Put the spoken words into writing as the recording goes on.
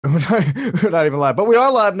We're not even live, but we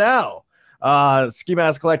are live now. Ski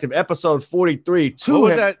Mask Collective, episode 43. What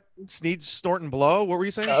was that? Sneed, snort, and blow? What were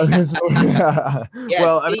you saying? Yeah,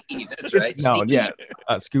 well, Steve. I mean, That's right. No, Steve. yeah,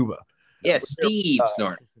 Scuba. Yeah, Steve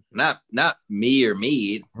Snort. Not me or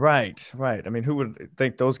Mead. Right. I mean, who would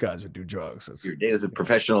think those guys would do drugs? Your day as a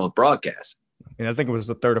professional broadcast. And I think it was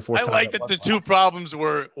the third or fourth time. I like that the two problems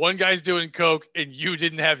were one guy's doing coke and you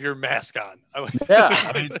didn't have your mask on.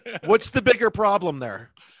 Yeah. What's the bigger problem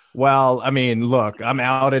there? Well, I mean, look, I'm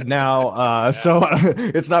outed now, so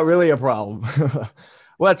it's not really a problem.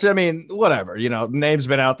 Which, I mean, whatever. You know, name's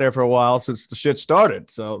been out there for a while since the shit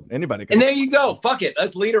started, so anybody can. And there you go. Fuck it.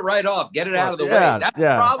 Let's lead it right off. Get it out of the way. That's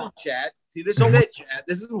the problem, Chad. See, this is it, Chad.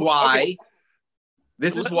 This is why. Okay.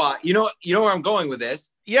 This is why. You know where I'm going with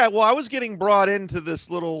this. Yeah, well, I was getting brought into this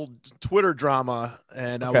little Twitter drama,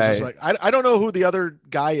 and I was just like, I don't know who the other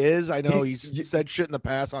guy is. I know he's said shit in the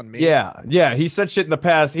past on me. Yeah, he said shit in the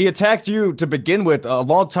past. He attacked you to begin with a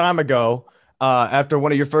long time ago after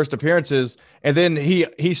one of your first appearances, and then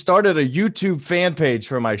he started a YouTube fan page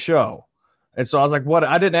for my show. And so I was like, what?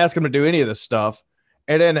 I didn't ask him to do any of this stuff.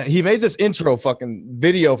 And then he made this intro fucking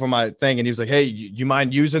video for my thing. And he was like, hey, you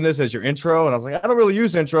mind using this as your intro? And I was like, I don't really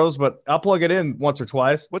use intros, but I'll plug it in once or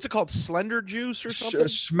twice. What's it called? Slender Juice or something?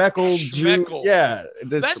 Schmeckle Juice. Yeah.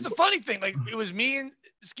 That's the funny thing. Like, it was me and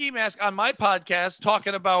Ski Mask on my podcast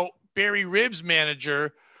talking about Barry Ribs'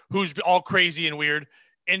 manager, who's all crazy and weird.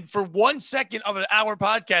 And for 1 second of an hour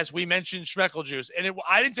podcast, we mentioned Schmeckle Juice. And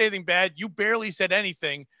I didn't say anything bad. You barely said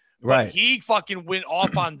anything. But he fucking went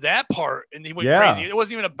off on that part and he went crazy. It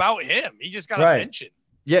wasn't even about him. He just got a mention.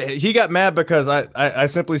 Yeah, he got mad because I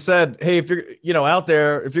simply said, hey, if you're out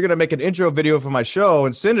there, if you're gonna make an intro video for my show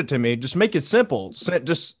and send it to me, just make it simple. Send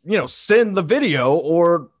the video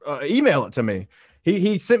or email it to me.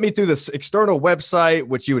 He sent me through this external website,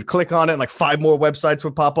 which you would click on it and like 5 more websites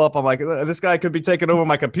would pop up. I'm like, this guy could be taking over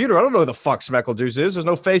my computer. I don't know who the fuck Schmeckle Juice is. There's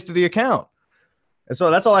no face to the account. And so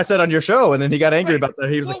that's all I said on your show. And then he got angry about that.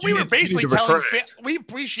 He was like, we were basically telling we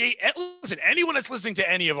appreciate listen, anyone that's listening to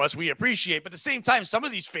any of us, we appreciate. But at the same time, some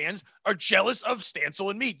of these fans are jealous of Stancil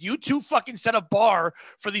and me. You two fucking set a bar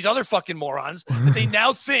for these other fucking morons that they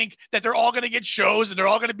now think that they're all going to get shows and they're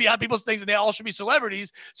all going to be on people's things and they all should be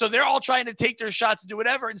celebrities. So they're all trying to take their shots and do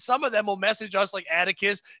whatever. And some of them will message us like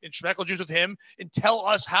Atticus and Schmeckle Juice with him and tell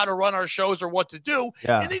us how to run our shows or what to do.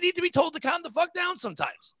 Yeah. And they need to be told to calm the fuck down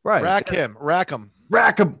sometimes. Right. Rack him.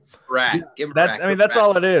 That's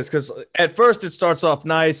all it is. Because at first it starts off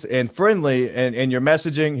nice and friendly, and you're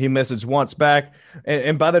messaging. He messaged once back,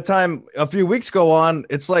 and by the time a few weeks go on,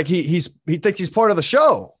 it's like he thinks he's part of the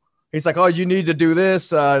show. He's like, oh, you need to do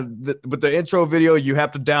this with the intro video. You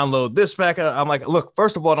have to download this back. I'm like, look,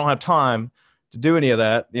 first of all, I don't have time to do any of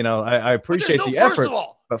that. You know, I appreciate the effort. First of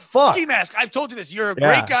all, but fuck. Ski Mask, I've told you this. You're a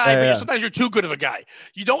great guy, but sometimes you're too good of a guy.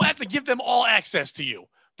 You don't have to give them all access to you.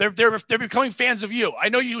 They're becoming fans of you. I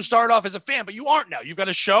know you started off as a fan, but you aren't now. You've got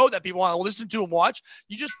a show that people want to listen to and watch.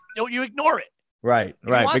 You just you ignore it. Right. If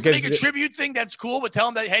he wants to make a tribute thing, that's cool, but tell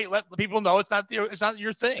them that, hey, let the people know it's not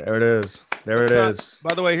your thing. There it is.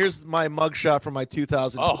 By the way, here's my mugshot from my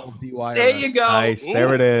 2012 DUI. There you go. Nice. Ooh.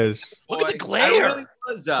 There it is. Look at the glare.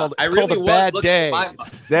 It's called a bad day.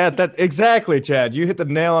 That exactly, Chad. You hit the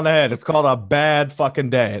nail on the head. It's called a bad fucking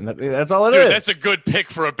day, and that's all it is. That's a good pick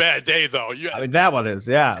for a bad day, though. I mean, that one is,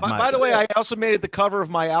 yeah. By the way, I also made it the cover of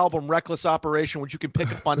my album "Reckless Operation," which you can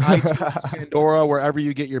pick up on iTunes, Pandora, wherever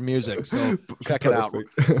you get your music. So check it out.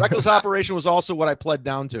 Reckless Operation was also what I pled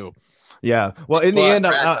down to. Yeah. Well, in the end,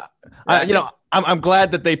 I'm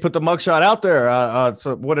glad that they put the mugshot out there.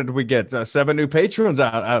 So what did we get? 7 new patrons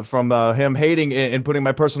out from him hating and putting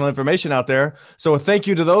my personal information out there. So thank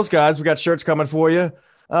you to those guys. We got shirts coming for you.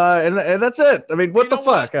 And that's it. I mean, what the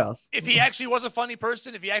fuck else? If he actually was a funny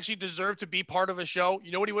person, if he actually deserved to be part of a show,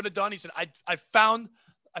 you know what he would have done? He said, I found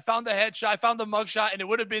the headshot, I found the mugshot, and it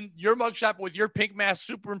would have been your mugshot with your pink mask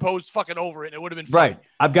superimposed fucking over it, and it would have been fun. Right.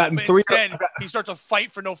 I've gotten but 3. Instead, he starts a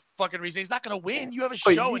fight for no fucking reason. He's not going to win. You have a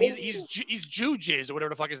show, and he's Jew Jizz or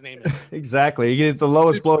whatever the fuck his name is. Exactly. He gets the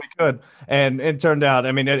lowest blow he could, and it turned out.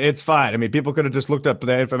 I mean, it's fine. I mean, people could have just looked up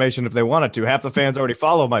the information if they wanted to. Half the fans already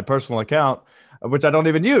follow my personal account, which I don't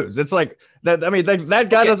even use. It's like that. I mean, that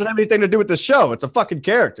guy doesn't have anything to do with the show. It's a fucking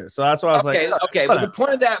character. So that's why I was like, okay. But the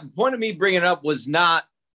point of me bringing it up was not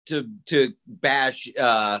to bash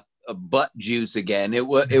butt juice again. It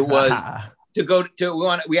was to go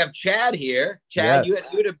to we have Chad here. Chad,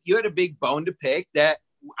 yes. you had a big bone to pick that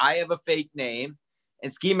I have a fake name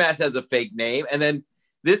and Ski Mask has a fake name, and then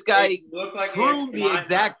this guy proved the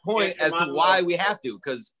exact point as to why we have to.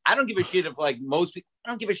 Because I don't give a shit if I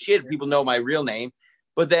don't give a shit if people know my real name,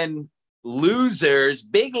 but then losers,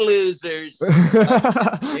 big losers.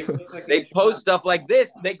 They post stuff like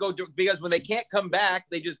this. They go to, because when they can't come back,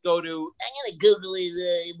 they just go to, I'm gonna Google his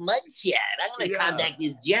mugshot. I'm gonna contact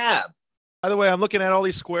his job. By the way, I'm looking at all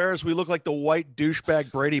these squares. We look like the white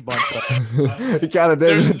douchebag Brady Bunch. He kind of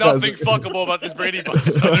There's nothing fuckable about this Brady Bunch.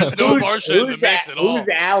 So there's no Marcia in the mix at all. Who's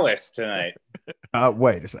Alice tonight?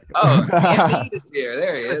 Wait a second. Oh, Andy is here.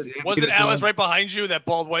 There he is. Wasn't Alice right behind you? That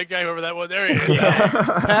bald white guy, whoever that was. There he is.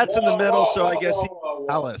 Pat's in the middle, so I guess he's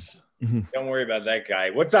Alice. Don't worry about that guy.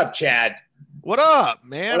 What's up, Chad? What up,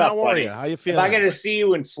 man? What up, How are buddy? you? How you If feeling? I get to see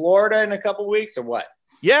you in Florida in a couple weeks or what?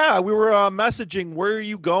 Yeah, we were messaging. Where are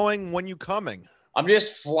you going? When you coming? I'm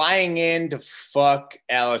just flying in to fuck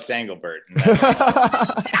Alex Engelbert.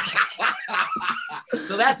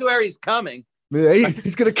 So that's where he's coming. Yeah,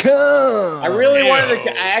 he's gonna come. I really wanted Ew.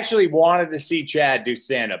 to. I actually wanted to see Chad do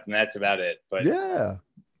stand up, and that's about it. But Yeah,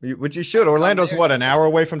 which you should. Orlando's what, an hour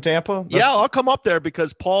away from Tampa? Yeah, I'll come up there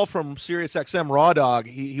because Paul from SiriusXM Raw Dog,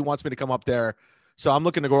 he wants me to come up there. So I'm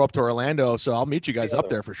looking to go up to Orlando. So I'll meet you guys up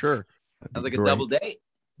there for sure. Sounds like a Great. double date.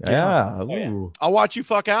 Yeah. Oh, yeah. Ooh. I'll watch you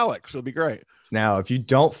fuck Alex. It'll be great. Now, if you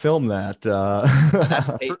don't film that, That's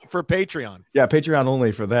For Patreon. yeah, Patreon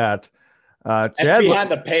only for that. that's Chad, behind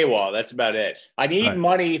the paywall. That's about it. I need Right.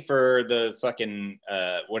 money for the fucking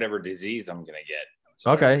whatever disease I'm gonna get. So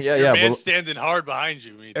okay, yeah, Your yeah. man's Well, standing hard behind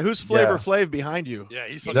you. I mean, Who's Flavor Yeah. Flav behind you? yeah,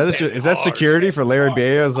 he's is that security for Larry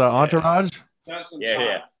Baya's entourage?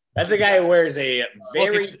 Yeah. That's a guy who wears a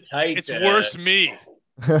very it's- tight. It's worse me.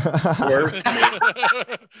 Worse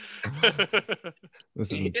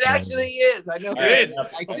This is It insane. actually is. I know. It is.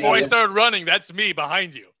 I Before I see it. started running, that's me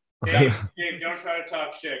behind you. Dave, don't try to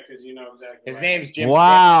talk shit because you know exactly. His what name's Jim.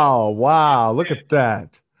 Wow, look at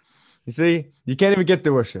that. You see, you can't even get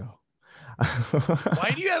through a show.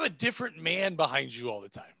 Why do you have a different man behind you all the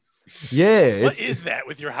time? Yeah, What is that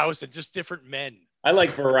with your house and just different men? I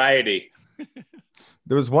like variety.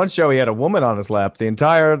 there was one show he had a woman on his lap the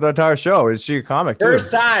entire show. Is she a comic too?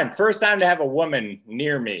 First time to have a woman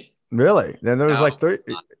near me. Really? Then there was No, like three.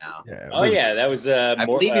 No. Yeah, Oh yeah, that was I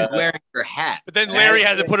believe he's wearing her hat. But then Larry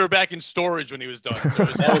had to put her back in storage when he was done. So it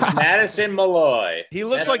was- that was Madison Malloy. He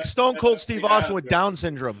looks That's- like Stone Cold Steve Austin with Down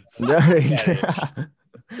syndrome. yeah.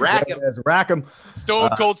 Rack him. Rack him.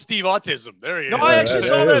 Stone Cold Steve Autism. There he No, is. I actually that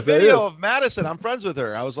saw is, that that video is. of Madison. I'm friends with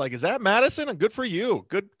her. I was like, is that Madison? And good for you.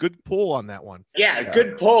 Good pull on that one. Yeah,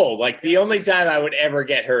 good pull. Like the only time I would ever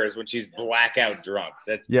get her is when she's blackout drunk.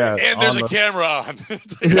 That's Yeah. And there's on a the- camera on. Yeah,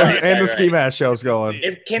 Right, and the right, ski right. mask show's going.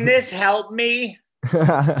 Can this help me?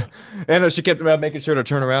 And she kept making sure to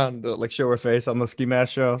turn around, to, like show her face on the ski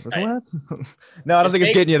mask show. So, Right. what? No, I don't Just think it's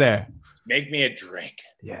make- getting you there. Make me a drink.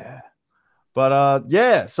 Yeah. But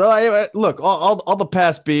yeah, so look, all the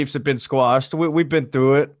past beefs have been squashed. We've been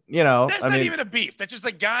through it, you know. That's I not mean, even a beef. That's just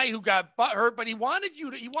a guy who got hurt, but he wanted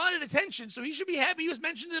attention, so he should be happy he was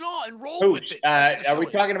mentioned at all and roll Who, with it. are we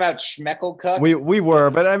talking about Schmeckelcuck? we were,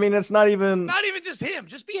 but I mean, it's not even. Not even just him.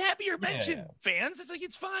 Just be happy you're mentioned, fans. It's like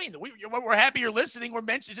it's fine. We're happy you're listening. We're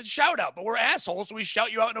mentioned. It's a shout out, but we're assholes, so we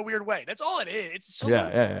shout you out in a weird way. That's all it is. It's so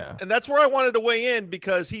Yeah. And that's where I wanted to weigh in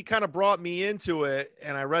because he kind of brought me into it.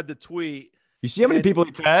 And I read the tweet. You see how many people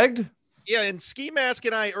he tagged? Yeah, and Ski Mask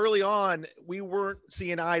and I early on, we weren't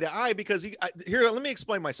seeing eye to eye because here, let me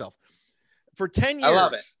explain myself. For 10 years, I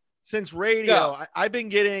love it. since radio, Go. I've been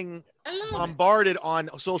getting bombarded on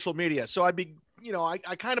social media. So I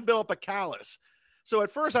kind of built up a callus. So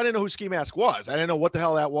at first I didn't know who Ski Mask was. I didn't know what the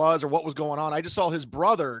hell that was or what was going on. I just saw his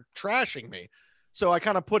brother trashing me. So I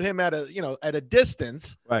kind of put him at a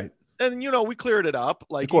distance. Right. And we cleared it up.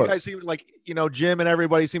 Like Of course. you guys seem like Jim and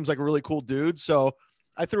everybody seems like a really cool dude. So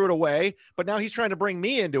I threw it away. But now he's trying to bring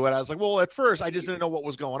me into it. I was like, well, at first I just didn't know what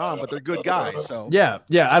was going on, but they're good guys. So Yeah.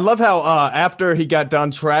 I love how after he got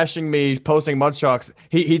done trashing me, posting mudshots,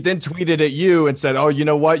 he then tweeted at you and said, "Oh, you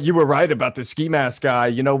know what? You were right about the ski mask guy.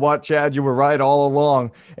 You know what, Chad? You were right all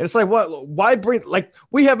along." And it's like, what? Why bring? Like,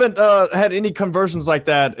 we haven't had any conversions like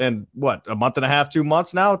that in what, a month and a half, 2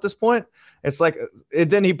 months now at this point. It's like, and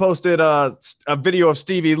then he posted a video of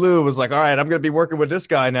Stevie Lou, was like, all right, I'm going to be working with this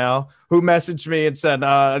guy now, who messaged me and said,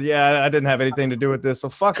 yeah, I didn't have anything to do with this. So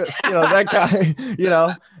fuck it. That guy,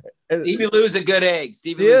 Stevie Lou's a good egg.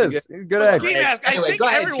 Stevie he Lou's is. a good. He's a good But egg. Ski Mask, Anyway, I think go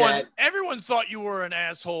ahead, Chad. everyone thought you were an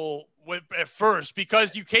asshole at first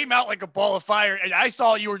because you came out like a ball of fire, and I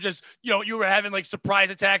saw you were just, you were having like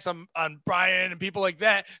surprise attacks on Brian and people like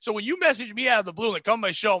that. So when you messaged me out of the blue, like, come on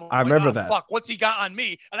my show, I remember that. Fuck, what's he got on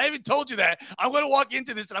me? And I even told you that I'm going to walk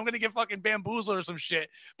into this and I'm going to get fucking bamboozled or some shit.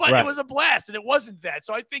 But It was a blast, and it wasn't that.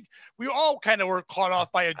 So I think we all kind of were caught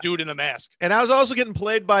off by a dude in a mask. And I was also getting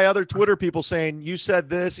played by other Twitter people saying, you said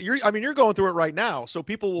this. You're going through it right now. So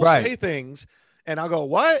people will say things and I'll go,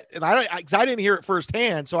 what? And I didn't hear it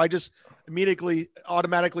firsthand. So I just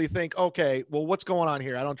automatically think, okay, well, what's going on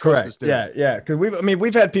here? I don't trust this dude. Yeah. Cause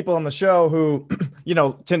we've had people on the show who,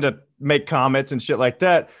 tend to make comments and shit like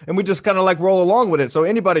that. And we just kind of like roll along with it. So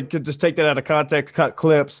anybody could just take that out of context, cut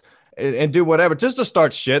clips and do whatever just to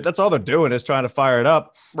start shit. That's all they're doing is trying to fire it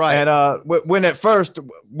up. Right. And when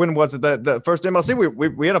was it the first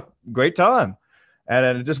MLC? We had a great time. And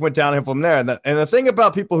then it just went downhill from there. And the thing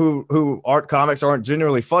about people who aren't comics, aren't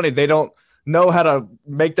genuinely funny, they don't know how to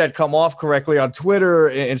make that come off correctly on Twitter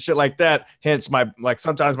and shit like that. Hence,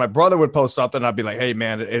 sometimes my brother would post something, and I'd be like, "Hey,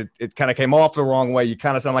 man, it kind of came off the wrong way. You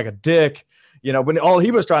kind of sound like a dick," when all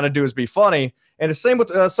he was trying to do is be funny. And the same with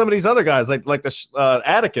some of these other guys, like the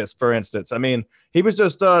Atticus, for instance. I mean, he was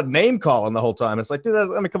just name calling the whole time. It's like,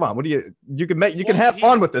 dude, come on. What do you can have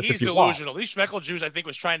fun with this if you want. He's delusional. These Schmeckel Jews, I think,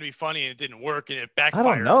 was trying to be funny and it didn't work and it backfired.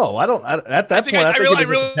 I don't know. At that point, I really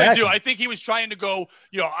do. I think he was trying to go,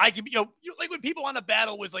 I can, like when people on the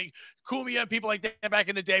battle with like Cumia and people like that back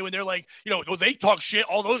in the day when they're like, they talk shit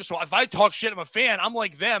all those. So if I talk shit, I'm a fan. I'm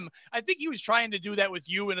like them. I think he was trying to do that with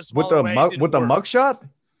you in a small way. With the mugshot?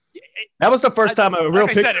 That was the first time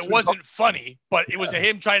I said it wasn't funny, but it was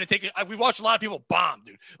him trying to take it. We watched a lot of people bomb,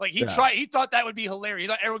 dude. Like he thought that would be hilarious. He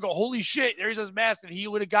thought everyone would go, holy shit, there's his mask, and he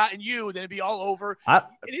would have gotten you, and then it'd be all over.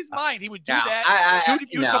 In his mind, he would do that.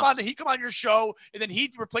 He'd come on your show, and then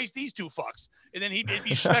he'd replace these two fucks, and then it'd be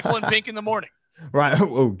Schmeckel and Pink in the morning. Right.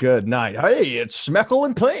 Oh, good night. Hey, it's Schmeckel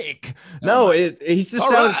and Pink. He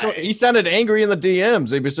sounded angry in the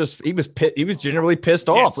DMs. He was generally pissed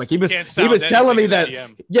off. Like he was telling me that.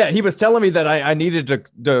 He was telling me that I needed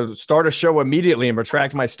to start a show immediately and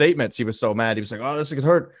retract my statements. He was so mad. He was like, "Oh, this could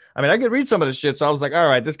hurt." I mean, I could read some of this shit. So I was like, "All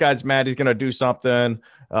right, this guy's mad. He's gonna do something."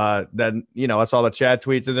 Then I saw the Chad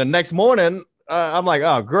tweets, and the next morning, I'm like,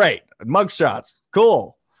 "Oh, great, mugshots,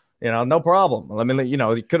 cool." No problem. I mean,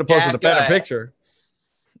 he could have posted a better picture.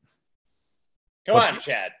 Come on,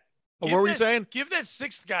 Chad. What were you saying? Give that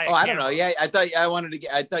sixth guy. I don't know. Yeah, I thought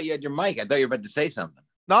you had your mic. I thought you were about to say something.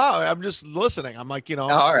 No, I'm just listening. I'm like,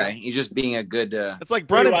 all right. You're just being a good. It's like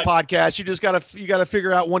Brennan's podcast. You just gotta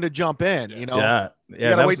figure out when to jump in. Yeah. You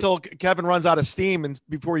gotta wait till Kevin runs out of steam and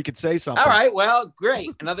before you could say something. All right. Well, great.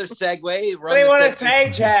 Another segue. What do you want to say,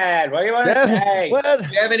 Chad? What do you want to say? Do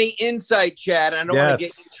you have any insight, Chad? I don't want to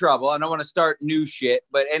get in trouble. I don't want to start new shit,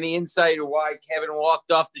 but any insight or why Kevin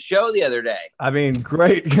walked off the show the other day? I mean,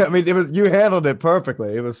 great. I mean, you handled it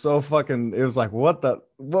perfectly. It was so fucking. It was like,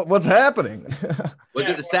 what's happening? Was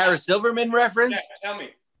it the Sarah Silverman reference? Yeah, tell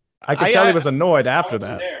me. I could tell he was annoyed after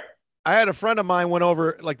that. I had a friend of mine went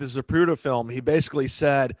over like the Zapruder film. He basically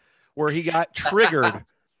said where he got triggered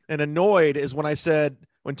and annoyed is when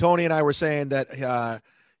Tony and I were saying that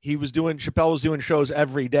Chappelle was doing shows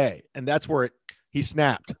every day. And that's where he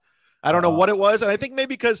snapped. I don't know what it was. And I think maybe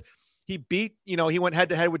because he beat, he went head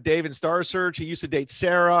to head with Dave in Star Search. He used to date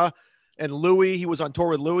Sarah and Louis. He was on tour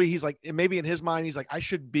with Louis. He's like, maybe in his mind, he's like, I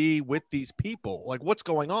should be with these people. Like, what's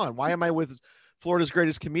going on? Why am I with Florida's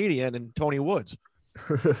greatest comedian and Tony Woods?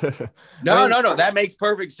 No. That makes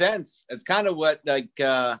perfect sense. It's kind of what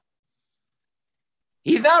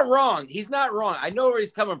he's not wrong. He's not wrong. I know where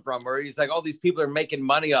he's coming from, where he's like, all these people are making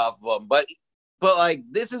money off of him, but like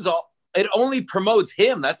this is all. It only promotes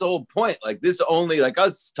him. That's the whole point. Like this only like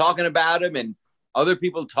us talking about him and other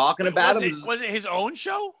people talking about him. Was it his own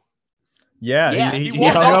show? Yeah, he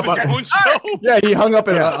hung up on his own show. Yeah, he hung up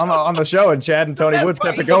on the show, and Chad and Tony Woods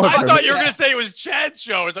kept it going. I thought you were gonna say it was Chad's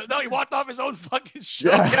show. It's like, no, he walked off his own fucking show.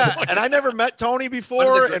 Yeah. And I never met Tony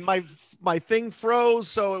before, and my thing froze,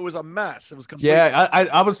 so it was a mess. It was complete. Yeah,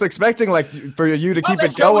 I was expecting like for you to keep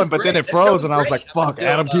it going, but then it froze, and I was like, "Fuck,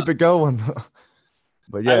 Adam, keep it going."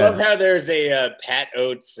 But yeah, I love how there's a Pat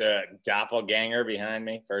Oates doppelganger behind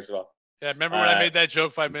me. First of all, yeah, remember when I made that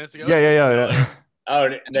joke 5 minutes ago? Yeah. Oh,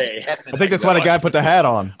 I think that's why the guy put the hat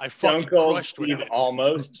on. I fucking crushed Steve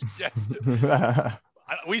almost. Yes.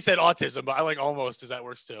 We said autism, but I like almost because that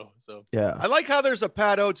works too. So yeah, I like how there's a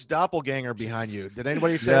Pat Oates doppelganger behind you. Did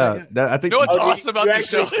anybody say that? I think. You know what's awesome about the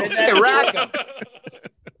show?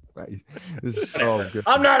 Right. This is so good.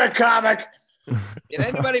 I'm not a comic. Did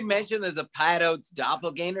anybody mention there's a Pat Oates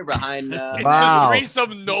doppelganger behind? It's a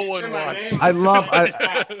threesome no one wants. I love.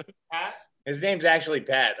 Is His name's actually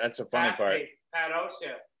Pat. That's the funny part. Pat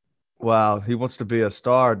Osia. Wow, he wants to be a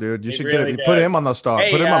star, dude. You He should really get it. Put does. him on the star.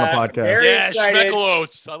 Hey, Put him on the podcast. very Yeah, excited. Schmeckel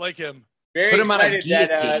Oates. I like him. Very Put him on a excited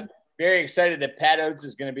that guillotine. very excited that Pat Oates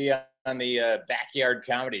is going to be on the Backyard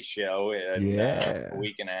Comedy Show in a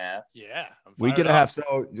week and a half. Yeah. I'm Week fired and a half.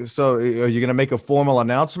 up. So are you gonna make a formal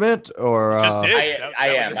announcement or? Just did. I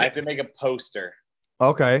That am. was I have it. to make a poster.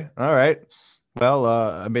 Okay. All right. Well,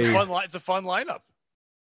 I mean, It's a fun lineup.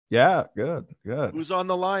 yeah, good. Who's on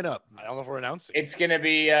the lineup? I don't know if we're announcing. It's going to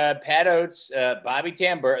be Pat Oates, Bobby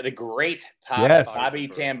Tambur, the great Yes. Bobby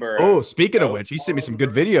Tambur. Oh, speaking of which, he sent me some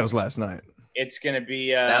good videos last night. It's going to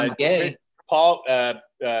be Sounds gay. Paul.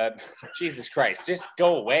 Jesus Christ, just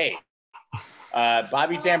go away.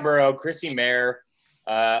 Bobby Tamburo, Chrissy Mayer.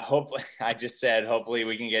 Hopefully, I just said hopefully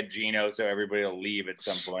we can get Gino so everybody will leave at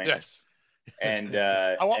some point. Yes. And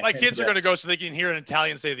I want my kids are going to go so they can hear an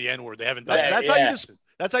Italian say the N word. They haven't done that. That's yeah. how you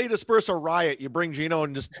that's how you disperse a riot. You bring Gino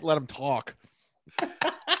and just let him talk.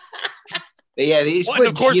 Yeah, these. Well, and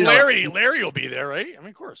of course, Larry will be there, right? I mean,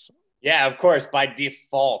 of course. yeah, of course, by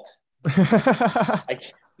default.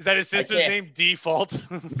 Is that his sister's can't. name? Default.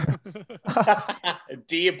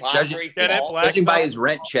 D apostrophe Get it, fault. Black Judging by Sox? his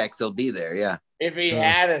rent checks, he'll be there. Yeah. If he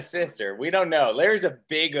had a sister, we don't know. Larry's a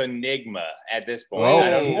big enigma at this point. Oh, I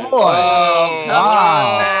don't know. boy. Oh, come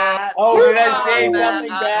Wow. on, Matt. Oh, did I Come say on, something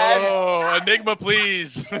Matt. bad? Oh, Enigma,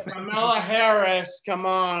 please. Kamala Harris, come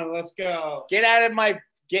on, let's go. Get out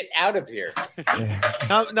of here.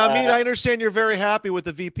 Now, Mead, I understand you're very happy with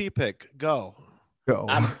the VP pick. Go. Go.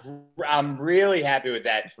 I'm really happy with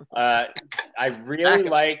that. I really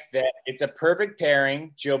like that it's a perfect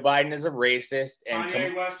pairing. Joe Biden is a racist, and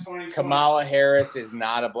Kanye West 2020. Kamala Harris is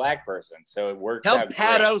not a black person, so it works Tell out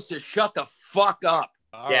Pat great. Oates to shut the fuck up.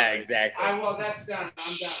 All Yeah, right. exactly. Well, that's done. I'm done.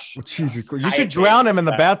 Well, Jesus, you I should agree. drown him in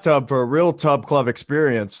the bathtub for a real tub club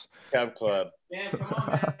experience. Cub Club. Dan, come on,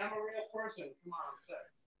 man. I'm a real person. Come on, I'm sick.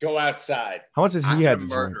 Go outside. How much has I'm he had gonna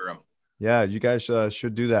to drink? murder him. Yeah, you guys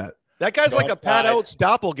should do that. That guy's like Don't a Pat die. Oates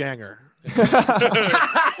doppelganger.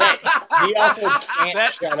 He also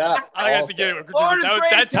can't shut up. I got to also. give it. Lord is That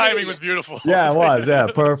great timing comedian. was beautiful. Yeah, it was. Yeah,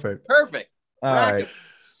 perfect. Perfect. All Rock right. him.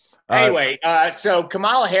 Anyway, so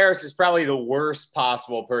Kamala Harris is probably the worst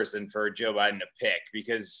possible person for Joe Biden to pick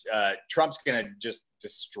because Trump's going to just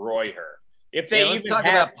destroy her. If they Let's even talk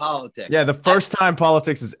have, about politics. Yeah, the first time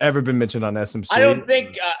politics has ever been mentioned on SMC. I don't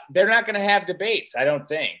think they're not going to have debates. I don't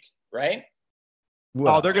think, right?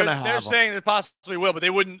 Well, Oh, they're gonna They're have. 'em. saying they possibly will, but they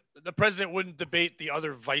wouldn't. The president wouldn't debate the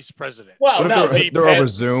other vice president Well, what if no, they're over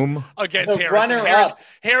Pence Zoom? against The Harris. And runner-up.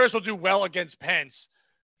 Harris will do well against Pence.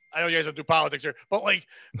 I know you guys don't do politics here, but like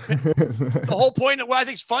the whole point of what I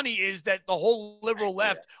think is funny is that the whole liberal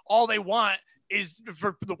left, all they want is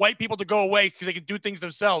for the white people to go away because they can do things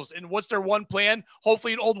themselves. And what's their one plan?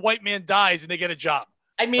 Hopefully, an old white man dies and they get a job.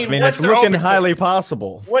 I mean, I mean, what's it's they're looking hoping for. highly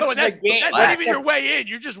possible. what's No, that's the game? not even your way in.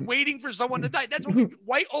 You're just waiting for someone to die. That's what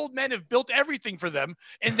white old men have built everything for them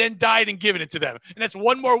and then died and given it to them. And that's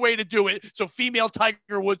one more way to do it. So female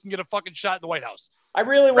Tiger Woods can get a fucking shot in the White House. I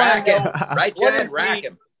really want Rack to him. know Right, What Chad? is Rack the-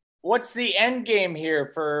 him. what's the end game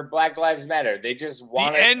here for Black Lives Matter. They just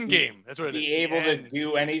want The end game. That's what it is. be The able to end.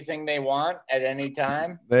 do anything they want at any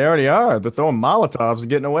time. They already are. They're throwing Molotovs and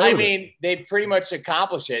getting away I with it. mean, they pretty much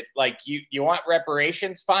accomplish it. Like you want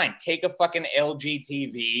reparations? Fine. Take a fucking LG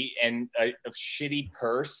TV and a shitty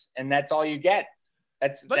purse, and that's all you get.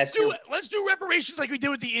 Let's do reparations like we did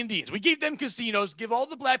with the Indians. We gave them casinos, give all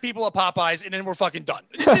the black people a Popeyes, and then we're fucking done.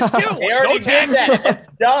 Just give them They one. already No did that. taxes. It's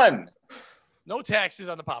done. No taxes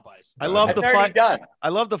on the Popeyes. I love That's the already five. done. I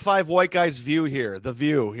love the five white guys' view here. The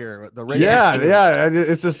view here. The racist yeah, view. yeah.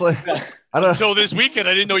 It's just like I don't. So this weekend,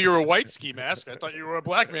 I didn't know you were a white ski mask. I thought you were a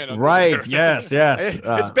black man. under Right. there. Yes. Yes.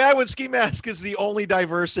 It's bad when Ski Mask is the only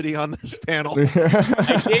diversity on this panel. I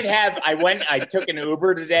took an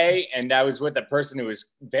Uber today, and I was with a person who was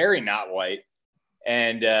very not white,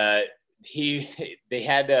 and they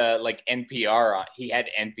had like NPR on. He had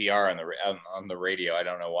NPR on the radio. I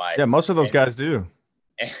don't know why. yeah, most of those guys do.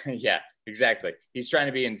 Yeah, exactly. He's trying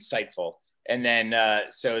to be insightful. And then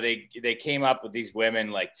so they came up with these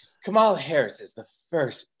women like Kamala Harris is the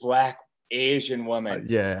first black Asian woman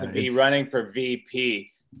Yeah. to be it's- running for VP.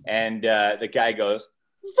 And the guy goes,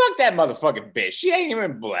 fuck that motherfucking bitch. She ain't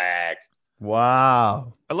even black.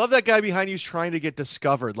 Wow. I love that guy behind you's trying to get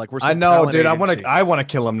discovered. Like we're. I some know, talent dude. agency. I want to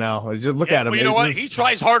kill him now. Just look at him. Well, you know what? It's He just-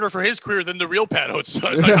 tries harder for his career than the real Pat Oates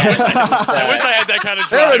does. Like, I wish I had that kind of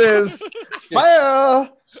There drive. it is. Fire.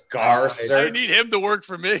 Scar I surf. need him to work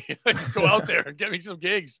for me. Go out there and get me some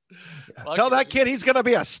gigs. Tell that kid he's gonna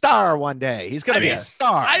be a star one day. He's gonna be a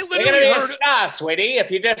star. I You're literally gonna be a heard. star, sweetie,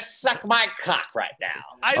 if you just suck my cock right now.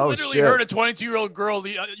 I Oh, literally shit. heard a 22-year-old girl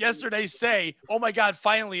yesterday say, "Oh my God,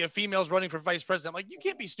 finally a female's running for vice president." I'm like, you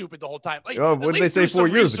can't be stupid the whole time. Like, Oh, at what did least they do say 4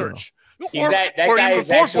 some years ago? research. He's Or, that or guy even is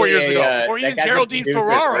before 4 years actually ago, or that even guy's a Geraldine producer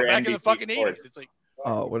Ferraro for back in the NBC fucking Sports. 80s. It's like,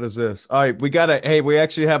 Oh, what is this? All right, we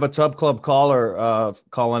actually have a Tub Club caller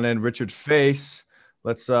calling in, Richard Face.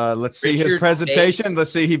 Let's see his Richard presentation. Face.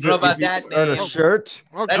 Let's see he Don't know about he that earned a name. shirt.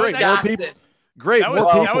 Oh, That's great. More Johnson. people. Great. that More was,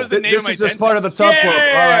 people. that was the name This of my is just part of the dentist. Tub Club. All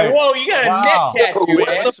Yeah, right. whoa, you got a Wow. neck tattoo, What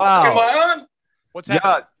man. the fuck am I on? What's Yeah.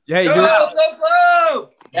 happening? Hey, Go, you're, Tub Club!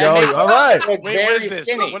 yo, all right. Look Wait, what is very this?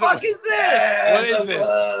 skinny. What Fuck is this? What is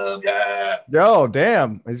this? Yeah. Yo,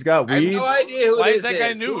 damn. He's got I have weed. no idea who Why this is that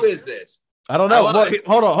guy Who nude? is this? I don't know. I Well, love it.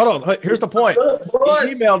 hold on. Here's the point.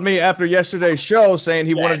 He emailed me after yesterday's show saying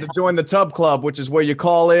he wanted to join the Tub Club, which is where you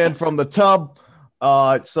call in from the tub.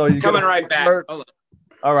 So he's Coming gonna- right back. Hold on.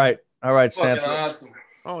 All right, Fucking Stanford. awesome.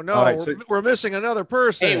 Oh no, All right, we're missing another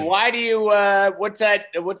person. Hey, why do you what's that?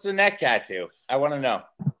 What's the neck tattoo? I want to know.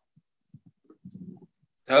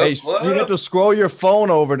 Hey, you have to scroll your phone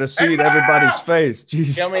over to see everybody's face.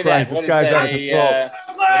 Jesus Show me Christ, that. this What is guy's that? out of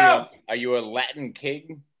control. What are you, are you a Latin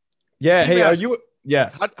king? Yeah. Ski Hey, are mask. you?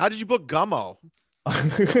 Yes. How did you book Gummo?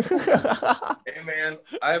 Hey man,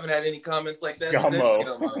 I haven't had any comments like that.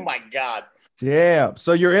 Gummo. Oh my God. Damn.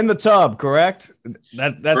 So you're in the tub, correct?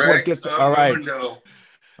 That's what Correct. gets. All right. No.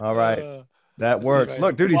 All right. That see works. my-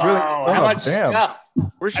 Look, dude, he's Wow, really. how Oh, much damn. stuff?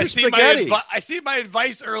 Where's I your see, spaghetti? I see my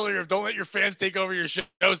advice earlier of don't let your fans take over your shows.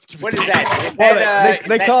 To keep What it is that? Is Well, that,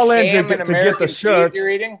 they is that call in to ham get- and to get the American shirt. cheese you're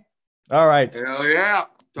eating? All right. Hell yeah.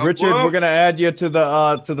 Tub Richard, Club. we're gonna add you to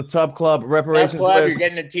the Tub Club Tub reparations Club, you're list.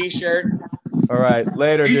 getting a T-shirt. All right,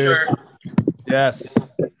 later, dude. T-shirt. Yes.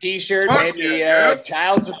 T-shirt, Fuck maybe yeah,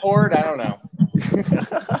 child support. I don't know.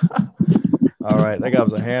 All right, that guy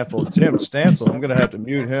was a handful. Jim Stansel, I'm gonna have to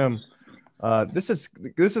mute him. This is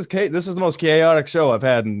the most chaotic show I've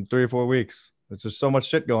had in 3 or 4 weeks. There's just so much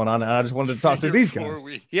shit going on, and I just wanted to talk to these guys.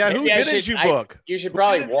 Yeah, who Maybe I didn't should- you book? You should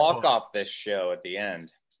probably didn't you walk book? off this show at the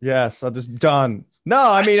end. Yes, I'm just done. No,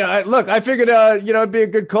 I mean, I figured, it'd be a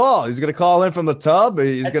good call. He's gonna call in from the tub.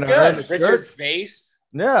 He's That's gonna earn the good. Richard shirt. Face.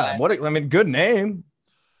 Yeah, good name.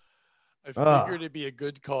 I figured it'd be a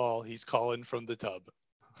good call. He's calling from the tub.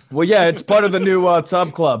 Well, yeah, it's part of the new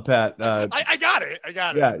Tub Club, Pat. I got it. I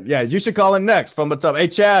got it. Yeah, you should call in next from the tub. Hey,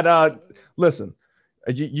 Chad, listen,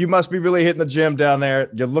 you must be really hitting the gym down there.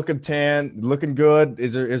 You're looking tan, looking good.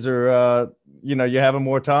 Is there you having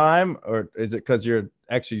more time, or is it because you're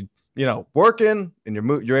actually, working and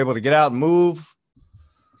you're able to get out and move?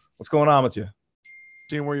 What's going on with you?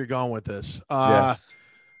 Seeing where you're going with this. Yes.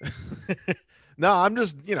 No, I'm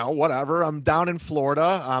just, whatever. I'm down in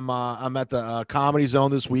Florida. I'm at the Comedy Zone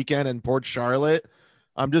this weekend in Port Charlotte.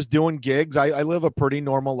 I'm just doing gigs. I live a pretty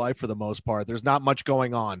normal life for the most part. There's not much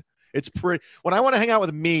going on. It's pretty. When I want to hang out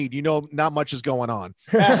with Mead, not much is going on.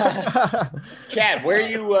 Chad, where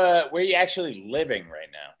are you actually living right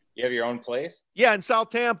now? You have your own place? Yeah, in South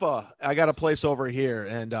Tampa, I got a place over here,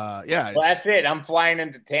 and yeah. Well, that's it. I'm flying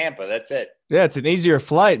into Tampa. That's it. Yeah, it's an easier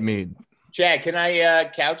flight, Mead. Chad, can I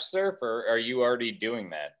couch surf, or are you already doing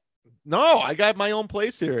that? No, I got my own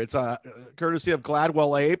place here. It's courtesy of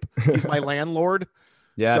Gladwell Ape. He's my landlord.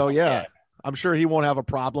 Yeah. So yeah, I'm sure he won't have a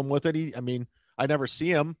problem with it. I never see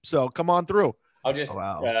him, so come on through. I'll just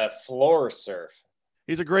Wow. floor surf.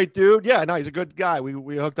 He's a great dude. Yeah, no, he's a good guy.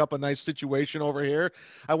 We hooked up a nice situation over here.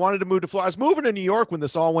 I wanted to move to Florida. I was moving to New York when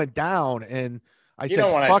this all went down, and I You said,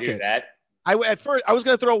 don't want "Fuck to do it." that. At first I was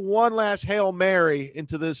going to throw one last Hail Mary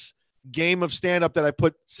into this game of stand up that I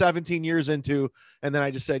put 17 years into. And then I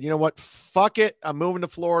just said, you know what? Fuck it. I'm moving to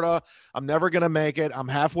Florida. I'm never going to make it. I'm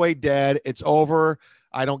halfway dead. It's over.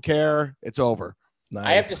 I don't care. It's over. Nice.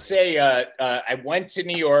 I have to say, I went to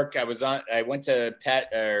New York. I went to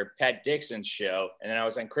Pat Dixon's show, and then I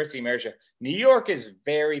was on Chrissy Mary's show. New York is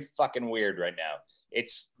very fucking weird right now.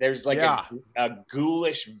 There's like a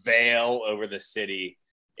ghoulish veil over the city.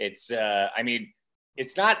 It's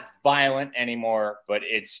it's not violent anymore, but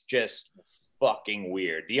it's just fucking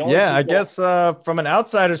weird. I guess from an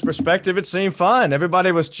outsider's perspective, it seemed fine.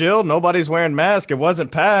 Everybody was chill. Nobody's wearing masks. It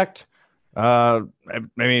wasn't packed. But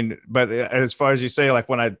as far as you say, like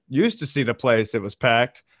when I used to see the place, it was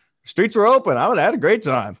packed. Streets were open. I had a great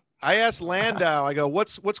time. I asked Landau, I go,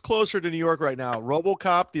 what's closer to New York right now?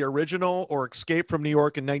 RoboCop, the original, or Escape from New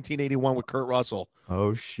York in 1981 with Kurt Russell?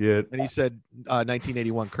 Oh, shit. And he said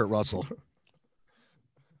 1981 Kurt Russell.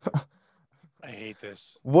 hate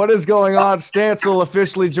this. What is going on? Stancil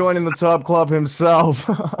officially joining the Tub Club himself.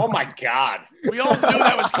 Oh my God. We all knew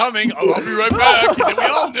that was coming. Oh, I'll be right back. And we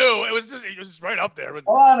all knew it was just right up there. Hold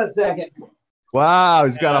on a second. Wow,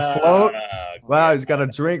 he's got a float. Wow, he's got a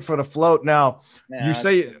drink for the float. Now, you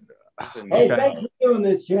say, Hey, thanks for doing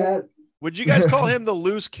this, Chad. Would you guys call him the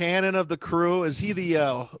loose cannon of the crew? Is he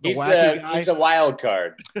the He's wacky guy? He's a wild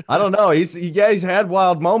card. I don't know. He's had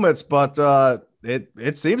wild moments, but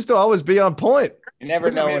it seems to always be on point. You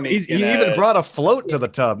never know when he even brought a float to the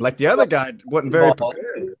tub. Like the other guy wasn't very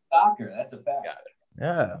prepared. Soccer, that's a fact.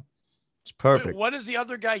 Yeah, it's perfect. Wait, what does the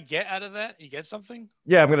other guy get out of that? He gets something?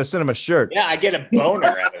 Yeah, I'm gonna send him a shirt. Yeah, I get a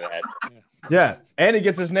boner out of that. Yeah, and he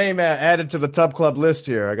gets his name added to the Tub Club list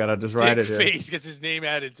here. I gotta just write Dick it here. Face gets his name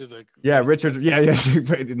added to the. Yeah, Richard.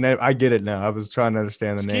 Yeah. I get it now. I was trying to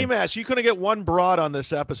understand the Ski name. Mask, you couldn't get one broad on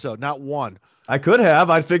this episode, not one. I could have.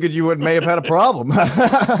 I figured you may have had a problem.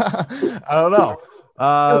 I don't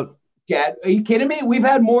know. Chad, are you kidding me? We've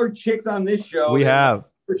had more chicks on this show. We have.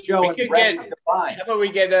 For show We could get, how about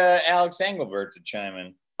we get Alex Engelbert to chime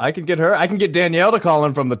in? I can get her. I can get Danielle to call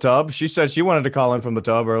in from the tub. She said she wanted to call in from the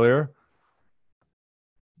tub earlier.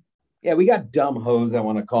 Yeah, we got dumb hoes I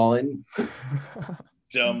want to call in.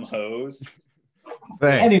 Dumb hose.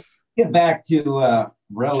 Thanks. Anyway, get back to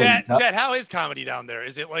Chad, how is comedy down there?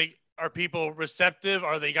 Is it like, are people receptive?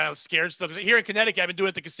 Are they kind of scared still? Because here in Connecticut, I've been doing it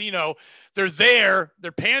at the casino. They're there.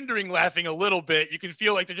 They're pandering, laughing a little bit. You can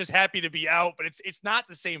feel like they're just happy to be out, but it's not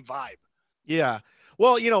the same vibe. Yeah.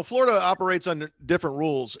 Well, Florida operates under different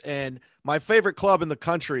rules, and my favorite club in the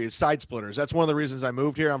country is Side Splitters. That's one of the reasons I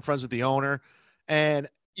moved here. I'm friends with the owner, and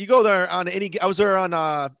you go there on I was there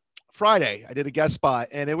on Friday. I did a guest spot,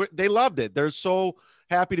 and they loved it. They're so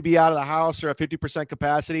happy to be out of the house. They're at 50%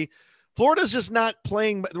 capacity. Florida's just not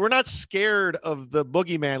playing. We're not scared of the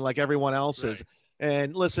boogeyman like everyone else is.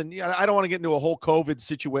 And listen, I don't want to get into a whole COVID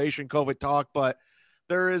situation, COVID talk, but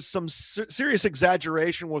there is some serious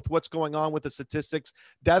exaggeration with what's going on with the statistics.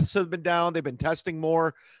 Deaths have been down. They've been testing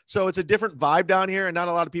more. So it's a different vibe down here. And not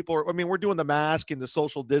a lot of people we're doing the mask and the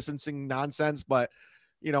social distancing nonsense, but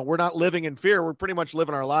we're not living in fear. We're pretty much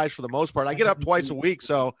living our lives for the most part. I get up twice a week.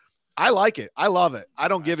 So I like it. I love it. I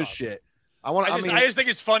don't give a shit. I just think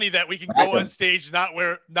it's funny that we can go on stage, not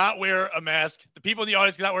wear a mask. The people in the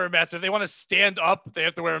audience cannot wear a mask. But if they want to stand up, they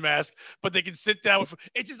have to wear a mask, but they can sit down.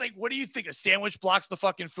 It's just like, what do you think? A sandwich blocks the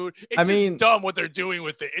fucking food? It's just dumb what they're doing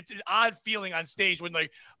with it. It's an odd feeling on stage when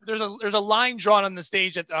like there's a line drawn on the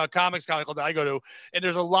stage at Comic Club that I go to, and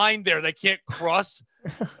there's a line there that I can't cross.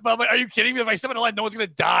 But I'm like, are you kidding me? If I step on a line, no one's gonna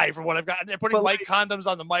die from what I've got. And they're putting mic condoms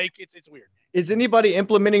on the mic. It's weird. Is anybody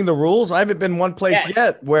implementing the rules? I haven't been one place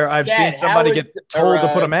yet where I've seen somebody get told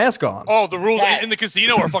to put a mask on. Oh, the rules in the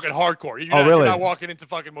casino are fucking hardcore. Really? You're not walking into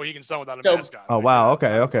fucking Mohegan Sun without a mask on. Oh, wow.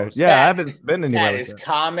 Okay. Yeah, I haven't been anywhere. Is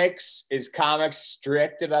comics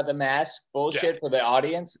strict about the mask bullshit for the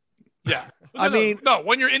audience? Yeah. No,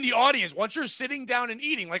 when you're in the audience, once you're sitting down and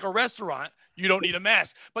eating like a restaurant, you don't need a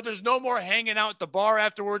mask. But there's no more hanging out at the bar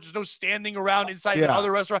afterwards. There's no standing around inside the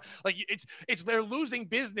other restaurant. Like they're losing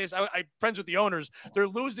business. I'm friends with the owners. They're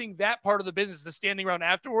losing that part of the business, the standing around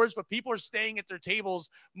afterwards. But people are staying at their tables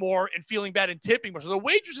more and feeling bad and tipping more. So the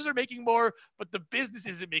waitresses are making more, but the business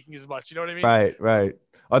isn't making as much. You know what I mean? Right.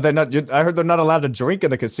 Are they not? I heard they're not allowed to drink in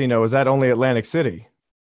the casino. Is that only Atlantic City?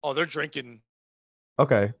 Oh, they're drinking.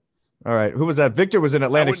 Okay. All right. Who was that? Victor was in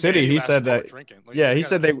Atlantic City. He said that. He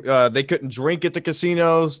said they couldn't drink at the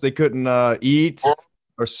casinos. They couldn't eat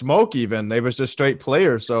or smoke even. They was just straight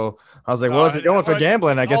players. So I was like, well, if you're going for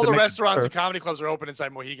gambling, I guess all the restaurants and comedy clubs are open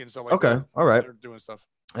inside Mohegan. So like, okay, all right, they're doing stuff.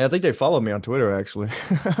 Yeah, I think they follow me on Twitter actually.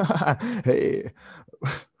 Hey.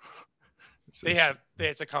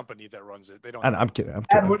 It's a company that runs it. They don't. I'm kidding.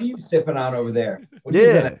 Dad, what are you sipping on over there? What are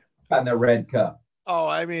you on the red cup? Oh,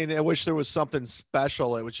 I mean, I wish there was something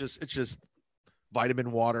special. It's just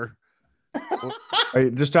vitamin water. Are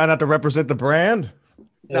you just trying not to represent the brand?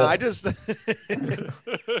 No, I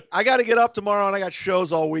got to get up tomorrow and I got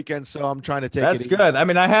shows all weekend, so I'm trying to take That's good. I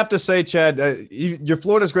mean, I have to say, Chad, you're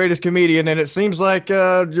Florida's greatest comedian, and it seems like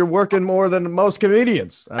you're working more than most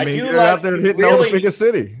comedians. I mean, you're out there hitting all the biggest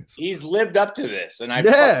city. He's lived up to this, and I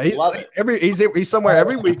love it. He's somewhere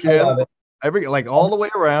every weekend, all the way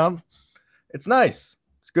around. It's nice.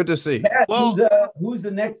 It's good to see. Dad, who's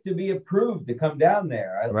the next to be approved to come down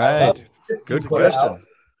there? Right. Good question.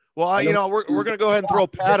 Well, we're going to go ahead and throw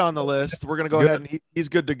Pat on the list. We're going to go ahead and he's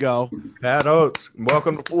good to go. Pat Oates,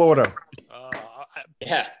 welcome to Florida.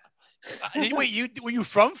 Yeah. Were you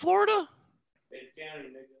from Florida?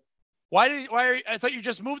 Why I thought you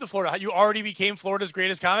just moved to Florida. You already became Florida's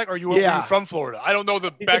greatest comic, or were you from Florida? I don't know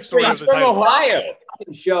the backstory of the from title. Ohio.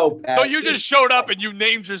 fucking show, Pat. No, you just showed up and you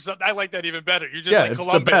named yourself. I like that even better. You just Yeah, like it's the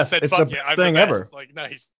Columbus best. said, It's "Fuck the yeah, I'm thing the best." ever. Like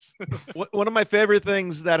nice. One of my favorite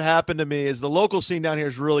things that happened to me is the local scene down here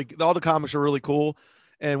is really, all the comics are really cool.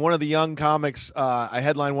 And one of the young comics, I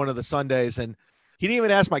headlined one of the Sundays, and he didn't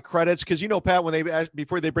even ask my credits because, you know, Pat, when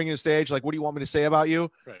before they bring you to stage, like, what do you want me to say about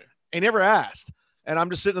you? Right. He never asked. And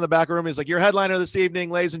I'm just sitting in the back room. He's like, your headliner this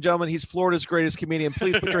evening, ladies and gentlemen, he's Florida's greatest comedian.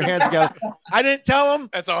 Please put your hands together. I didn't tell him.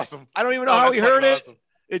 That's awesome. I don't even know how he heard it. Awesome.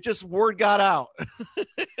 It just word got out.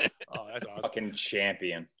 Oh, that's awesome. Fucking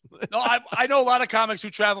champion. No, I know a lot of comics who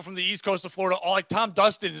travel from the East Coast to Florida. All like Tom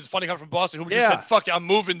Dustin is funny coming from Boston, who just said, "Fuck it, I'm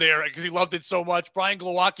moving there" because he loved it so much. Brian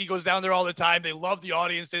Glowacki goes down there all the time. They love the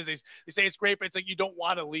audiences. They say it's great, but it's like you don't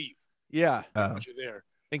want to leave. Yeah. Once you're there.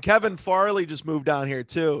 And Kevin Farley just moved down here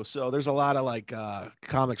too. So there's a lot of like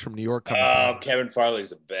comics from New York coming. Oh, Kevin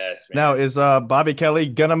Farley's the best, man. Now, is Bobby Kelly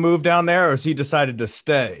gonna move down there, or has he decided to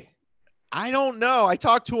stay? I don't know. I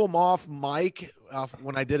talked to him off mic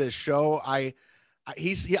when I did his show. I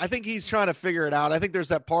think he's trying to figure it out. I think there's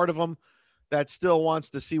that part of him that still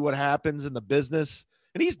wants to see what happens in the business.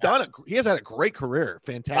 And he's done it. He has had a great career.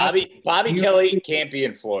 Fantastic. Bobby Kelly can't be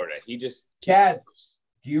in Florida. He just Cat,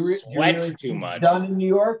 do you sweats really too much. Done in New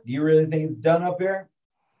York? Do you really think it's done up here?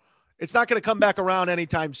 It's not going to come back around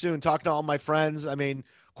anytime soon. Talking to all my friends. I mean,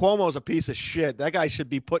 Cuomo's a piece of shit. That guy should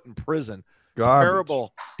be put in prison.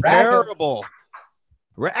 Garbage. Terrible.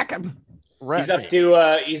 Rack him. He's up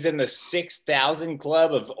to he's in the 6,000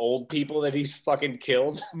 club of old people that he's fucking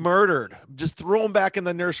killed. Murdered. Just threw him back in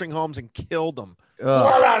the nursing homes and killed them.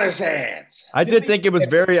 Blood on his hands. I did think it was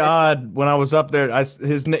very odd when I was up there.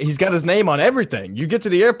 He's got his name on everything. You get to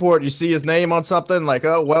the airport, you see his name on something like,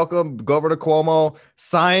 "Oh, welcome, Governor Cuomo."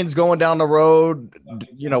 Signs going down the road.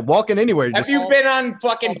 You know, walking anywhere. Have you been on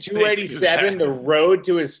fucking 287, the road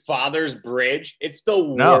to his father's bridge? It's the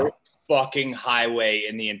worst fucking highway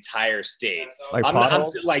in the entire state. Like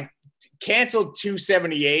I'm like canceled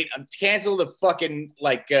 278. I'm canceled the fucking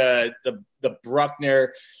like the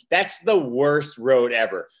Bruckner. That's the worst road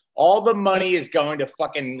ever. All the money is going to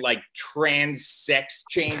fucking like trans sex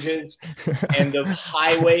changes, and the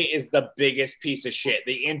highway is the biggest piece of shit.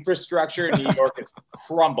 The infrastructure in New York is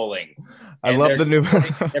crumbling. I love the new.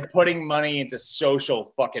 They're putting money into social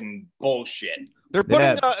fucking bullshit. They're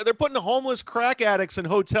putting homeless crack addicts in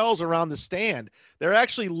hotels around the stand. They're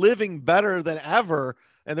actually living better than ever,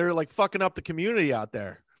 and they're like fucking up the community out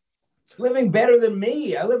there. Living better than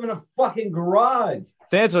me. I live in a fucking garage.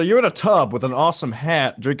 Stancil, you're in a tub with an awesome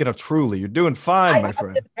hat, drinking a Truly. You're doing fine, my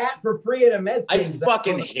friend. This hat for free at a med. I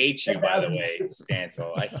fucking hate you, by the way,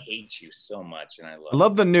 Stancil. I hate you so much, and I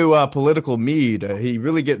love the new political mead. He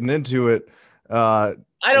really getting into it. I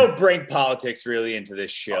don't bring politics really into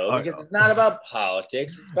this show because it's not about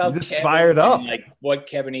politics. It's about just Kevin fired up, and, like what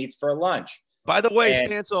Kevin eats for lunch. By the way,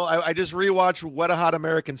 Stancil, I just rewatched Wet a Hot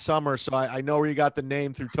American Summer, so I know where you got the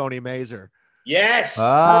name through Tony Mazer. Yes. You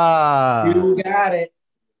got it.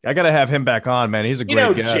 I got to have him back on, man. He's a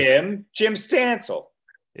great guest. Jim Stancil.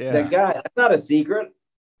 Yeah. That guy. That's not a secret.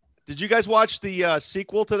 Did you guys watch the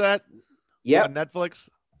sequel to that? Yeah. On Netflix?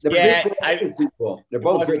 The sequel. They're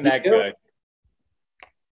both wasn't that good.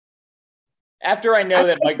 After I know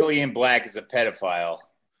that Michael Ian Black is a pedophile.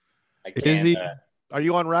 Is he? Are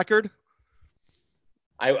you on record?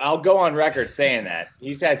 I'll go on record saying that.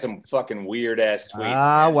 He's had some fucking weird ass tweets.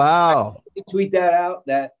 Ah, wow. Tweet that out.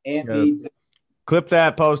 That Ant needs. Clip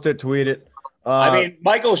that, post it, tweet it. I mean,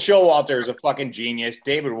 Michael Showalter is a fucking genius.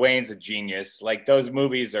 David Wayne's a genius. Like, those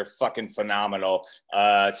movies are fucking phenomenal.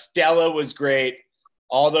 Stella was great.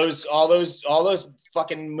 All those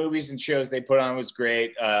fucking movies and shows they put on was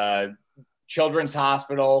great. Children's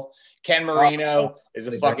Hospital. Ken Marino is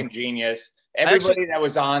a fucking genius. Everybody that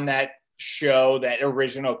was on that show, that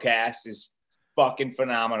original cast, is fucking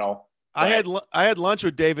phenomenal. I had lunch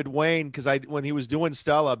with David Wayne because when he was doing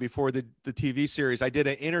Stella before the TV series, I did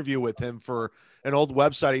an interview with him for an old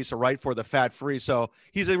website I used to write for, the Fat Free. So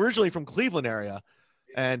he's originally from Cleveland area,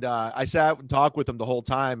 and I sat and talked with him the whole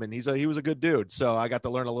time, and he was a good dude. So I got to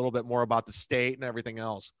learn a little bit more about the state and everything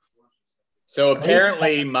else. So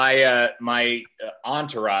apparently my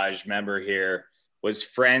entourage member here was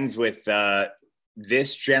friends with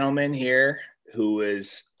this gentleman here who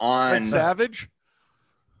is on Fred Savage.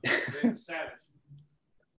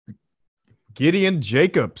 Gideon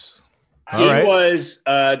Jacobs. He was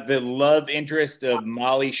the love interest of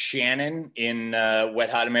Molly Shannon in Wet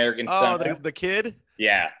Hot American Summer. The kid?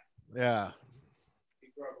 Yeah. Yeah.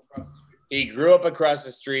 He grew up across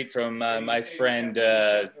the street from my friend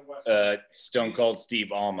Stone Cold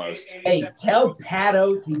Steve Almost. Hey, tell Pat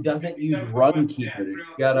Oates he doesn't use Runkeeper to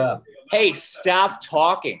shut up. Hey, stop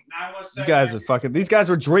talking. You guys are fucking. These guys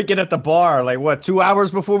were drinking at the bar. Like what? 2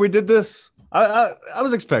 hours before we did this. I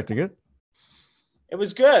was expecting it. It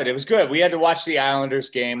was good. It was good. We had to watch the Islanders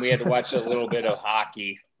game. We had to watch a little bit of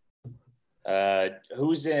hockey.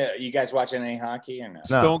 Who's you guys watching any hockey or no?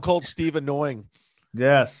 Stone Cold Steve Annoying.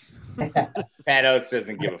 Yes. Pat Oates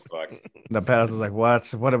doesn't give a fuck. The Pat was like,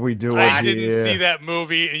 what are we doing? I didn't see that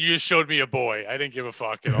movie, and you just showed me a boy. I didn't give a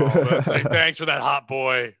fuck at all. But it's like, thanks for that hot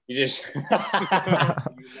boy. You just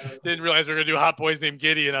didn't realize we were gonna do hot boys named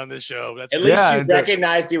Gideon on this show. That's at least you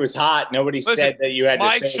recognized he was hot. Nobody said that you had to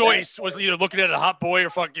my say choice was either looking at a hot boy or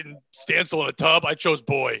fucking Stancil in a tub. I chose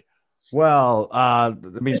boy. Well, I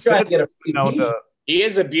mean, he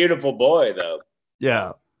is a beautiful boy, though.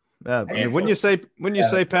 Yeah. Yeah, I mean, when you say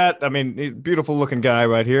Pat, I mean, beautiful looking guy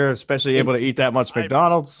right here, especially able to eat that much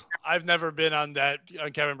McDonald's. I've never been on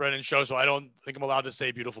Kevin Brennan's show, so I don't think I'm allowed to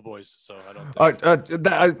say beautiful boys. So I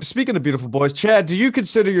don't. Speaking of beautiful boys, Chad, do you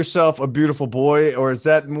consider yourself a beautiful boy, or is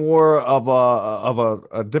that more of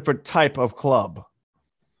a different type of club?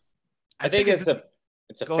 I think it's a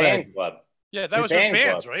fan club. Yeah, that was for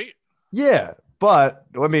fans, right? Yeah, but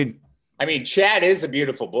I mean, Chad is a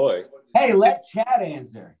beautiful boy. Hey, let Chad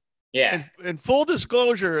answer. Yeah. And full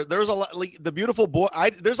disclosure, there's a lot like the beautiful boy.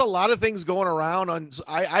 There's a lot of things going around on.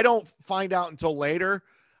 I don't find out until later.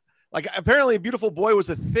 Like apparently, a beautiful boy was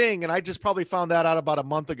a thing, and I just probably found that out about a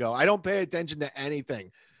month ago. I don't pay attention to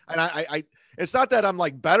anything, and I it's not that I'm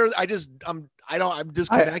like better. I'm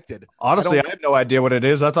disconnected. Honestly, I have no idea what it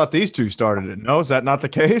is. I thought these two started it. No, is that not the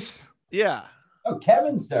case? Yeah. Oh,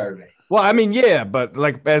 Kevin started it. Well, I mean, yeah, but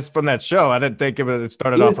like as from that show, I didn't think it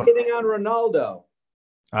started He off. was hitting on Ronaldo.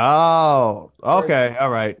 Oh, okay, all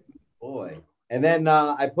right. Boy, and then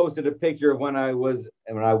I posted a picture of when I was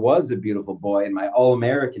a beautiful boy in my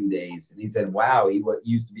All-American days, and he said, "Wow, he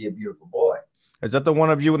used to be a beautiful boy." Is that the one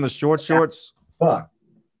of you in the shorts? Fuck.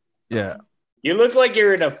 Yeah. You look like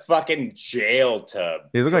you're in a fucking jail tub.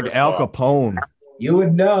 You look like Al Capone. You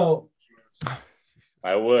would know.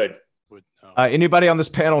 I would. Anybody on this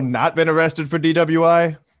panel not been arrested for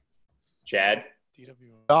DWI? Chad?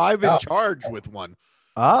 I've been charged with one.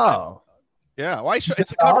 Oh. Yeah. Well, it's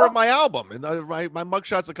the cover of my album. And my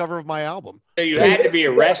mugshot's the cover of my album. So you had to be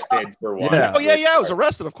arrested for one. Yeah. Oh, yeah. I was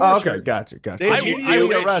arrested, of course. Oh, okay, gotcha. They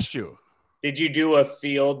immediately arrest you. Did you do a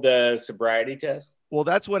field sobriety test? Well,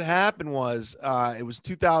 that's what happened was it was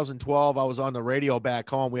 2012. I was on the radio back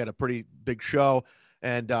home. We had a pretty big show.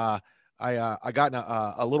 And I got in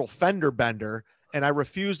a little fender bender, and I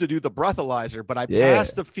refused to do the breathalyzer, but I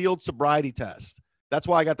passed the field sobriety test. That's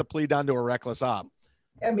why I got the plea down to a reckless op.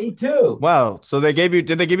 Yeah, me too. Wow. So did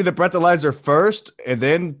they give you the breathalyzer first and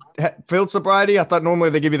then field sobriety? I thought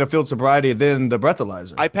normally they give you the field sobriety and then the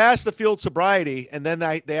breathalyzer. I passed the field sobriety, and then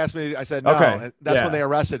they asked me. I said no. Okay. And that's when they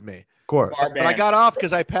arrested me. Of course. But I got off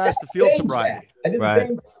because I passed the field sobriety. I did the Right.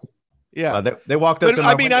 same. Yeah. They walked up to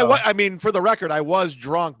my window. I mean, for the record, I was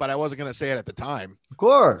drunk, but I wasn't going to say it at the time. Of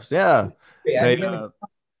course, yeah. I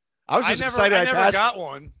was just excited. I never got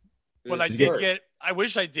one, but I did get. I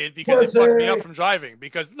wish I did because it fucked me up from driving.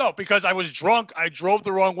 Because I was drunk. I drove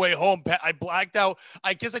the wrong way home. I blacked out.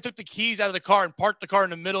 I guess I took the keys out of the car and parked the car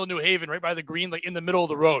in the middle of New Haven, right by the green, like in the middle of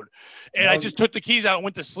the road. And I just took the keys out and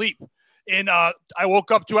went to sleep. And I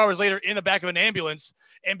woke up 2 hours later in the back of an ambulance.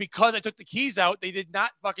 And because I took the keys out, they did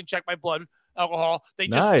not fucking check my blood alcohol. They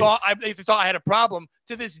just thought I had a problem.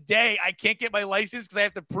 To this day, I can't get my license because I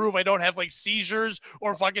have to prove I don't have like seizures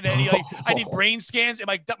or fucking any like I need brain scans, and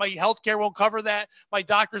my health care won't cover that. My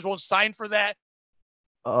doctors won't sign for that.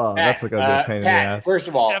 Oh, that's like a big pain in the ass. First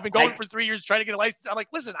of all, and I've been going for 3 years trying to get a license. I'm like,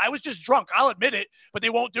 listen, I was just drunk. I'll admit it, but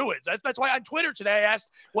they won't do it. That's why on Twitter today I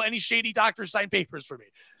asked, will any shady doctors sign papers for me?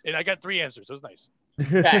 And I got 3 answers. It was nice.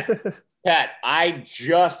 Pat, I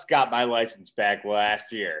just got my license back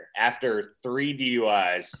last year after 3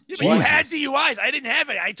 DUIs. Yeah, but you had DUIs. I didn't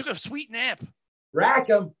have it. I took a sweet nap.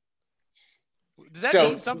 Rack 'em. Does that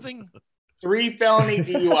mean something? 3 felony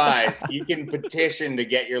DUIs. You can petition to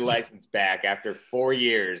get your license back after 4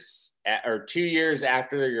 years or 2 years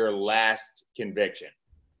after your last conviction.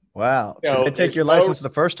 Wow. So Did they take your license the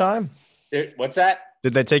first time? What's that?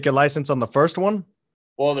 Did they take your license on the first one?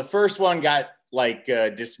 Well, the first one got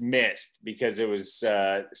dismissed because it was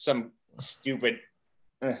some stupid.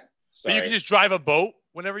 But you can just drive a boat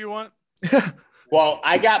whenever you want. Well,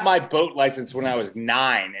 I got my boat license when I was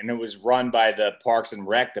 9, and it was run by the Parks and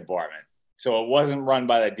Rec department. So it wasn't run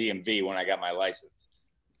by the DMV when I got my license.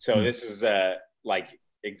 So this is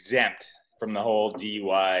exempt from the whole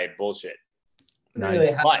DUI bullshit.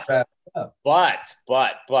 Nice.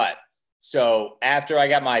 But So after I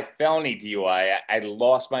got my felony DUI, I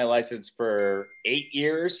lost my license for 8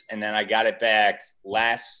 years, and then I got it back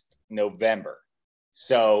last November.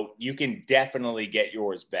 So you can definitely get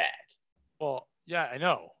yours back. Well, yeah, I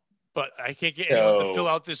know, but I can't get anyone to fill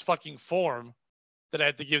out this fucking form that I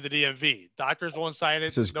have to give the DMV. Doctors won't sign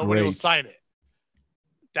it. Nobody will sign it.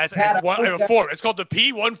 That's I have a form. It's called the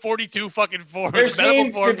P-142 fucking form. There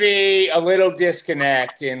seems to be a little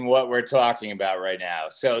disconnect in what we're talking about right now.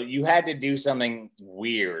 So you had to do something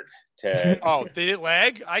weird to. Oh, did it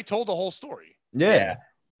lag? I told the whole story. Yeah,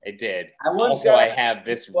 it did. I have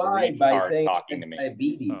this retard talking to me.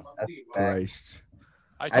 Diabetes. Oh, Christ.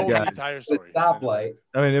 I told the entire story. Stoplight.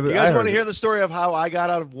 I mean, you guys want to hear the story of how I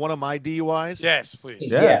got out of one of my DUIs? Yes,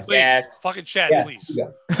 please. Yeah. Please. Yeah. Fucking chat, please.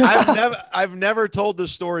 I've never told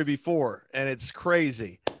this story before, and it's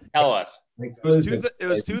crazy. Tell us. It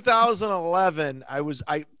was 2011. I was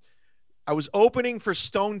opening for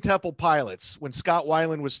Stone Temple Pilots when Scott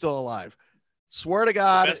Weiland was still alive. Swear to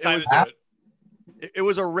God, it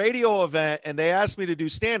was a radio event, and they asked me to do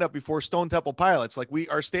stand-up before Stone Temple Pilots. Like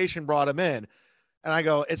our station brought him in. And I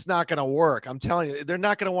go, it's not going to work. I'm telling you, they're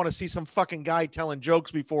not going to want to see some fucking guy telling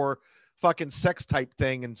jokes before fucking sex type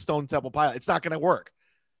thing and Stone Temple Pilot. It's not going to work.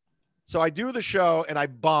 So I do the show and I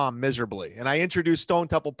bomb miserably. And I introduce Stone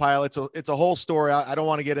Temple Pilots. It's a whole story. I don't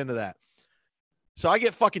want to get into that. So I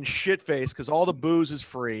get fucking shit-faced because all the booze is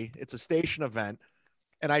free. It's a station event.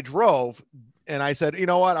 And I drove and I said, you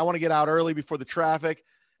know what? I want to get out early before the traffic.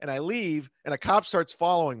 And I leave and a cop starts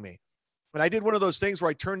following me. And I did one of those things where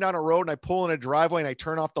I turn down a road and I pull in a driveway and I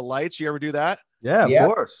turn off the lights. You ever do that? Yeah,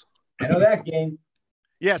 of course. I know that game.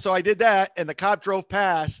 Yeah, so I did that, and the cop drove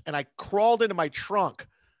past, and I crawled into my trunk.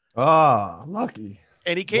 Ah, lucky.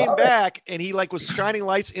 And he came back, and he was shining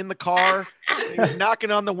lights in the car. He was knocking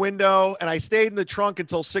on the window, and I stayed in the trunk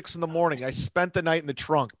until 6 a.m. I spent the night in the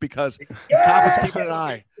trunk because the cop was keeping an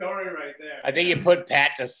eye. Story right there. I think you put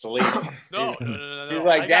Pat to sleep. No. He's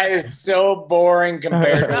like, that is so boring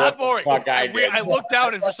compared to not what boring. the fuck I did. I looked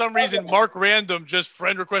down, and for some reason, Mark Random just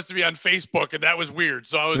friend requested me on Facebook, and that was weird.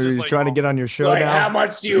 So I was just trying to get on your show now. How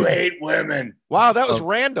much do you hate women? Wow, that was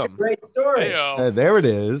random. Great story. There it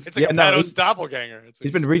is. It's like a Patos doppelganger.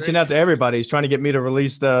 He's been reaching out to everybody. He's trying to get me to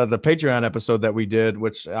release the Patreon episode that we did,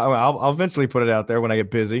 which I'll eventually put it out there when I get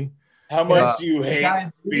busy. How much do you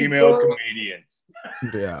hate female comedians?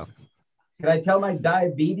 Yeah. Can I tell my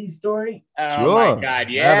diabetes story? Oh my God,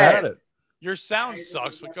 yeah. Your sound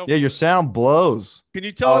sucks, but go. Yeah, your sound blows. Can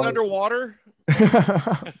you tell it underwater?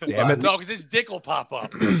 Damn it. No, because his dick will pop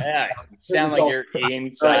up. Yeah, you sound like you're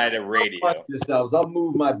inside a radio. Watch yourselves. I'll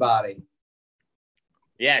move my body.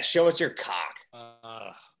 Yeah, show us your cock.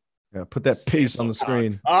 Yeah, put that piece on the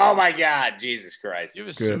screen. Oh my God, Jesus Christ! You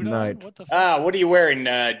have a Good suit night. on? What the fuck? What are you wearing?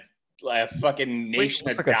 Fucking Nation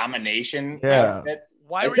of Domination? Yeah.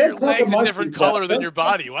 Why were your legs a different color than your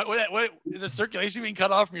body? What is there circulation being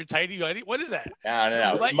cut off from your tiny body? What is that?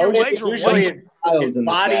 No. Your legs were white. His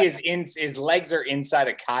body is his legs are inside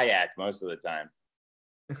a kayak most of the time.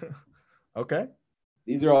 Okay.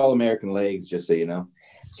 These are all American legs, just so you know.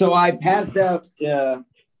 So I passed out.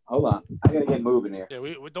 Hold on, I gotta get moving here. Yeah,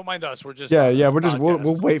 we don't mind us. We're just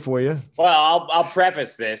we'll wait for you. Well, I'll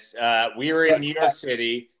preface this. We were in New York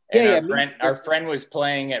City. And our friend was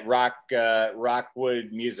playing at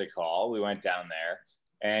Rockwood Music Hall. We went down there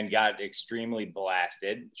and got extremely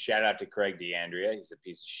blasted. Shout out to Craig DeAndrea. He's a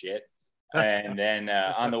piece of shit. And then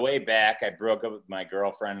on the way back, I broke up with my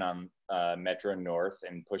girlfriend on Metro North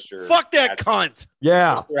and pushed her. Fuck that cunt.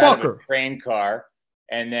 Yeah, fuck her. Train car.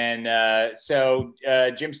 And then so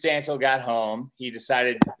Jim Stansel got home. He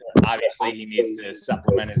decided, obviously, he needs to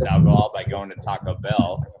supplement his alcohol by going to Taco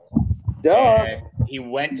Bell. Duh. He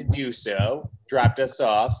went to do so, dropped us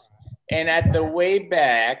off, and at the way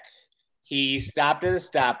back, he stopped at a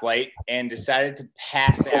stoplight and decided to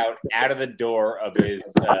pass out of the door of his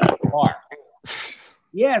car.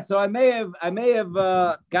 Yeah, so I may have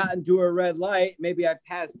gotten to a red light. Maybe I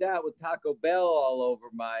passed out with Taco Bell all over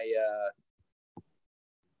my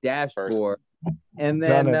dashboard, and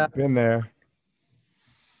then been there.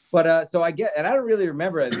 But so I get, and I don't really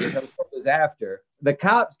remember it because it was after the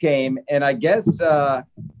cops came, and I guess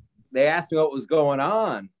they asked me what was going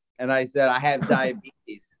on, and I said I have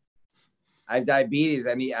diabetes. I have diabetes.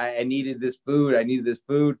 I needed this food. I needed this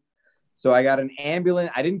food. So I got an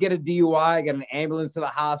ambulance. I didn't get a DUI. I got an ambulance to the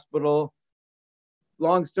hospital.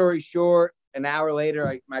 Long story short, an hour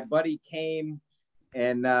later, my buddy came,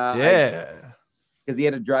 and because he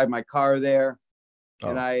had to drive my car there.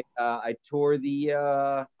 And I tore the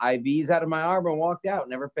IVs out of my arm and walked out.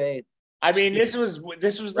 Never paid. I mean, this was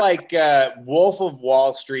like Wolf of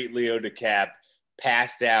Wall Street. Leo DeCap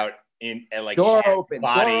passed out like door open.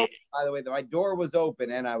 body. By the way, my door was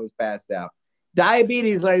open and I was passed out.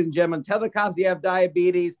 Diabetes, ladies and gentlemen. Tell the cops you have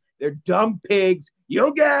diabetes. They're dumb pigs.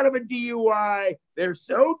 You'll get out of a DUI. They're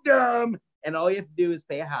so dumb. And all you have to do is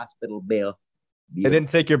pay a hospital bill. They didn't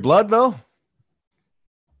take your blood, though?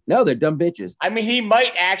 No, they're dumb bitches. I mean, he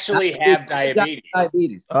might actually have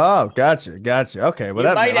diabetes. Oh, gotcha. Okay. Well,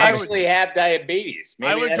 he might actually have diabetes.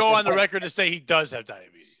 Maybe I would go on the record to say he does have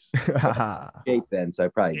diabetes. Shape then, so I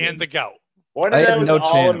probably and the gout. One of those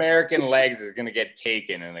all-American legs is going to get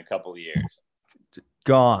taken in a couple of years.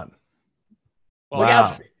 Gone. Well,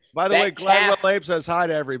 wow. By the way, Gladwell Ape says hi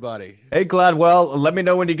to everybody. Hey, Gladwell, let me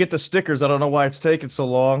know when you get the stickers. I don't know why it's taking so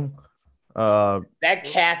long. That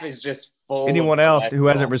calf is just full. Anyone else who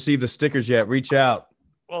hasn't received the stickers yet, reach out.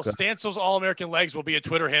 Well, Stansel's All-American Legs will be a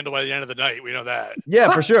Twitter handle by the end of the night. We know that.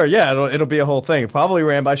 Yeah, for sure. Yeah, it'll be a whole thing. Probably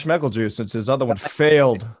ran by Schmeckle Juice since his other one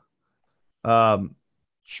failed.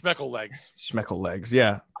 Schmeckle Legs. Schmeckle Legs,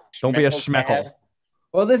 yeah. Don't be a Schmeckle.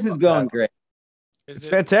 Well, this is going great. It's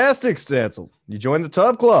fantastic, Stancil. You joined the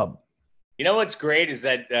Tub Club. You know what's great is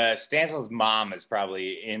that Stansel's mom is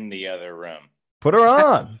probably in the other room. Put her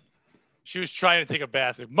on. She was trying to take a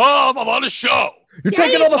bath. Mom, I'm on the show. You're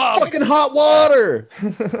taking all the fucking hot water.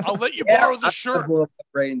 I'll let you borrow the shirt. I'll blow my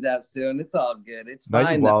brains out soon. It's all good. It's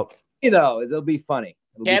fine. It'll be funny.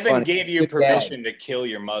 Kevin gave you permission to kill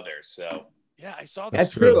your mother, so. Yeah, I saw that.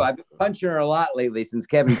 That's true. I've been punching her a lot lately since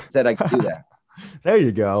Kevin said I could do that. There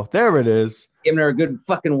you go. There it is. Giving her a good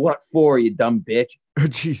fucking what for, you dumb bitch.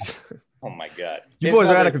 Jeez. Oh my God. You boys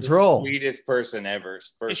are out of control. The sweetest person ever.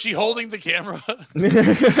 Is she holding the camera?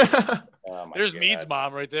 There's Mead's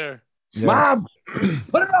mom right there. Yeah. Mom,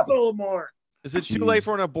 put it up a little more. Is it too late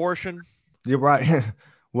for an abortion? You're right.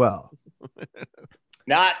 Well.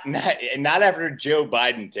 Not after Joe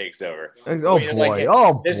Biden takes over. Oh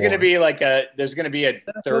boy! There's gonna be a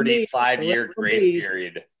 35-year grace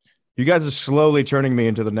period. You guys are slowly turning me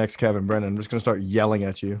into the next Kevin Brennan. I'm just gonna start yelling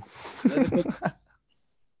at you.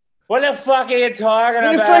 What the fuck are you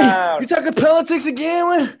talking about? You talking politics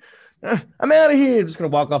again? I'm out of here. I'm just gonna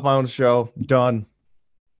walk off my own show. Done.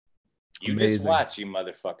 You just watch, you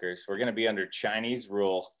motherfuckers. We're gonna be under Chinese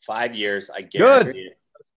rule. 5 years. I guarantee it.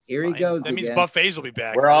 Here he goes. That means buffets will be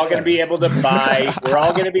back. We're all going to be able to buy. We're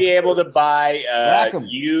all going to be able to buy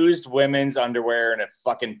used women's underwear in a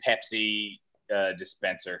fucking Pepsi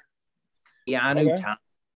dispenser. Keanu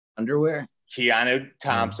underwear. Keanu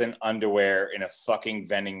Thompson underwear in a fucking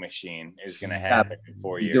vending machine is going to happen in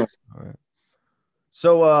 4 years. All right.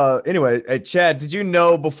 So anyway, hey, Chad, did you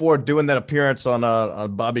know before doing that appearance on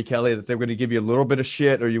Bobby Kelly that they were going to give you a little bit of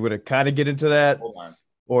shit, or you would have kind of get into that? Hold on.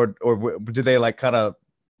 Or did they like kind of?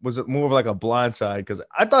 Was it more of like a blindside? Because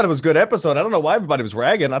I thought it was a good episode. I don't know why everybody was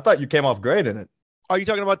ragging. I thought you came off great in it. Are you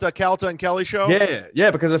talking about the Calta and Kelly show? Yeah.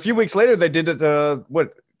 Because a few weeks later they did it.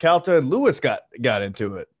 Calta and Lewis got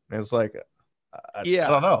into it. And it's like, I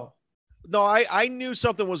don't know. No, I knew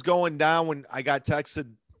something was going down when I got texted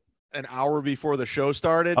an hour before the show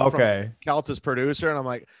started. Okay. From Calta's producer, and I'm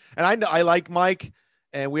like, and I like Mike,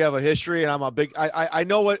 and we have a history, and I'm a big.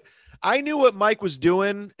 I knew what Mike was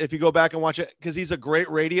doing. If you go back and watch it, because he's a great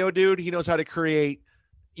radio dude. He knows how to create,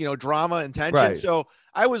 drama and tension. Right. So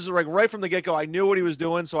I was like right from the get go. I knew what he was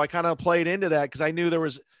doing, so I kind of played into that because I knew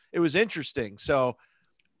it was interesting. So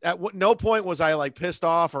at no point was I like pissed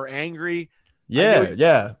off or angry.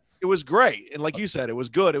 Yeah. It was great, and like you said, it was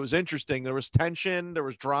good. It was interesting. There was tension. There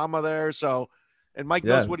was drama there. So, and Mike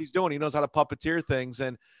knows what he's doing. He knows how to puppeteer things,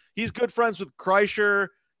 and he's good friends with Kreischer.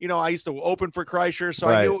 I used to open for Kreischer, so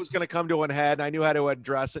I knew it was going to come to an head, and I knew how to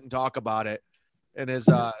address it and talk about it. And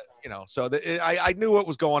I knew what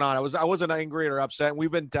was going on. I wasn't angry or upset, and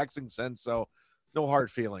we've been texting since, so no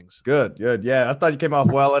hard feelings. Good. Yeah, I thought you came off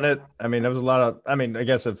well in it. I mean, there was a lot of. I mean, I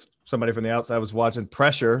guess if somebody from the outside was watching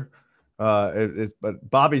pressure, but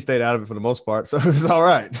Bobby stayed out of it for the most part, so it was all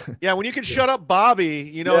right. Yeah, when you can shut up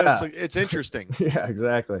Bobby, it's interesting. Yeah,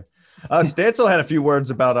 exactly. Stancil had a few words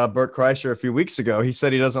about Bert Kreischer a few weeks ago. He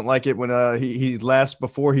said he doesn't like it when he laughs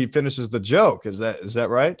before he finishes the joke. Is that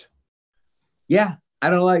right? Yeah, I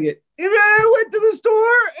don't like it. I went to the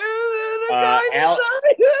store and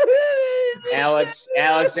Alex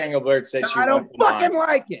Engelbert said she. I don't fucking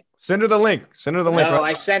like it. Send her the link. No,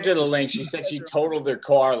 right? I sent her the link. She said she totaled her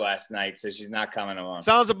car last night, so she's not coming along.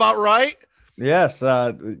 Sounds about right. Yes.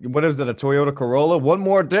 What is it? A Toyota Corolla? One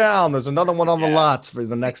more down. There's another one on the lots for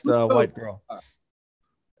the next white girl.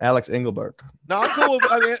 Alex Engelbert. No, I'm cool.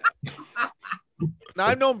 Now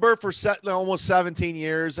I've known Bert for almost 17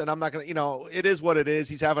 years, and I'm not gonna, it is what it is.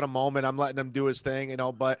 He's having a moment. I'm letting him do his thing,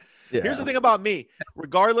 But here's the thing about me.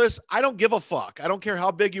 Regardless, I don't give a fuck. I don't care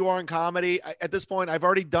how big you are in comedy. At this point, I've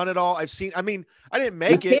already done it all. I didn't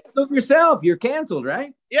make it. Canceled yourself. You're canceled,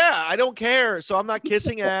 right? Yeah, I don't care. So I'm not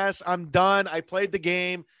kissing ass. I'm done. I played the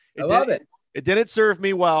game. I love it. It didn't serve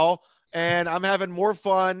me well, and I'm having more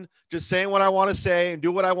fun just saying what I want to say and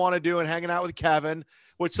do what I want to do and hanging out with Kevin.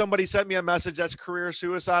 Which somebody sent me a message that's career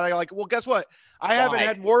suicide. I like, well, guess what? I haven't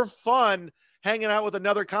had more fun hanging out with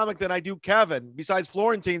another comic than I do Kevin, besides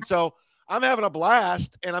Florentine. So I'm having a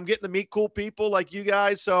blast, and I'm getting to meet cool people like you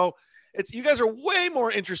guys. So you guys are way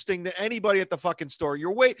more interesting than anybody at the fucking store.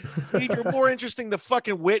 You're more interesting than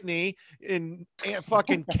fucking Whitney and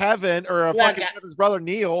fucking Kevin or fucking Kevin's brother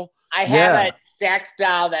Neil. I have a sex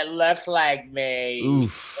doll that looks like me.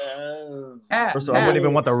 Oof. First of all, I wouldn't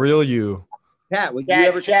even want the real you. Pat,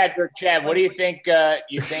 Chad, what do you think?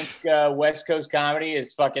 You think West Coast comedy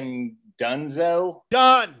is fucking donezo?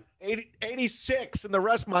 Done. 86 in the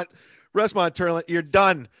Westmont tournament. You're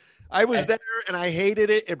done. I was there and I hated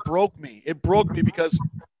it. It broke me. Because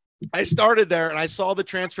I started there and I saw the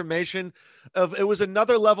transformation it was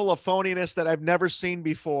another level of phoniness that I've never seen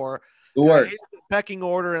before. I hated the pecking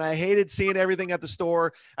order, and I hated seeing everything at the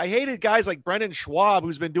store. I hated guys like Brendan Schwab,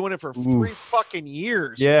 who's been doing it for 3 fucking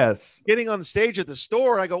years. Yes. Getting on the stage at the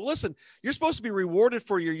store. I go, listen, you're supposed to be rewarded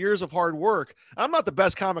for your years of hard work. I'm not the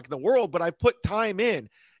best comic in the world, but I put time in.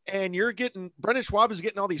 And Brendan Schwab is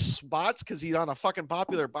getting all these spots because he's on a fucking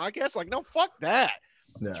popular podcast. Like, no, fuck that.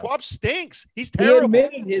 No. Schwab stinks. He's terrible. He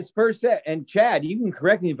admitted his first set. And Chad, you can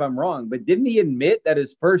correct me if I'm wrong, but didn't he admit that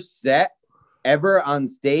his first set ever on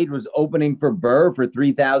stage was opening for Burr for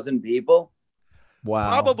 3,000 people? Wow.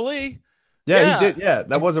 Probably. Yeah, he did. Yeah,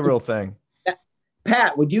 that was a real thing.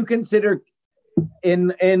 Pat, would you consider,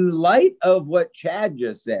 in light of what Chad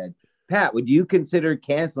just said, Pat, would you consider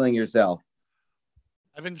canceling yourself?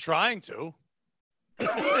 I've been trying to.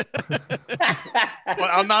 But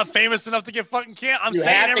I'm not famous enough to get fucking canceled. I'm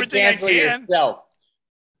saying everything I can. Yourself.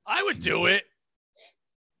 I would do it.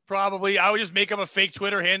 Probably. I would just make up a fake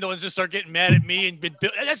Twitter handle and just start getting mad at me. And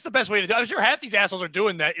that's the best way to do it. I'm sure half these assholes are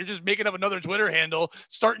doing that. You're just making up another Twitter handle,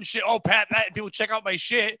 starting shit. Oh, Pat, people check out my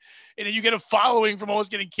shit. And then you get a following from always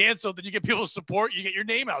getting canceled. Then you get people support. You get your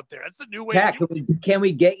name out there. That's the new way. Pat, can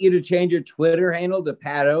we get you to change your Twitter handle to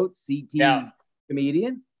Pat Oates, CT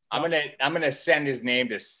comedian? I'm gonna send his name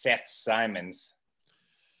to Seth Simons.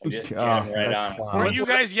 And just get him right on. Were you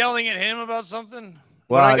guys yelling at him about something?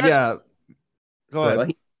 Well, yeah. Go ahead. Well,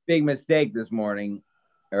 big mistake this morning,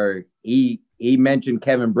 or he mentioned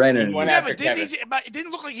Kevin Brennan. But it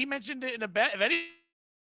didn't look like he mentioned it in a bet. If any,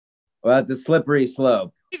 well, it's a slippery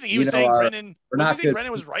slope. He was saying Brennan.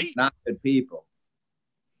 Brennan was right. Not good people.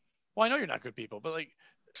 Well, I know you're not good people, but like,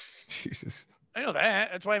 Jesus, I know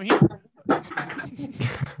that. That's why I'm here.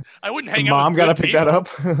 I wouldn't hang out. Mom got to pick that up.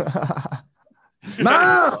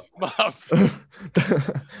 Mom.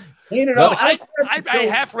 I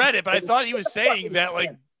half read it, but I thought he was saying that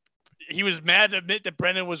like he was mad to admit that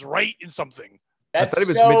Brennan was right in something. That's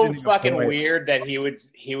so fucking weird that he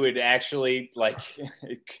would actually like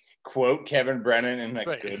quote Kevin Brennan in a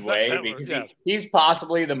good way because he's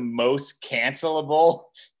possibly the most cancelable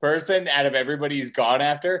person out of everybody he's gone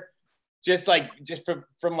after. Just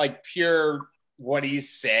from like pure what he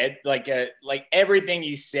said, like everything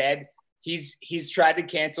he said, he's tried to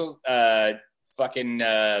cancel fucking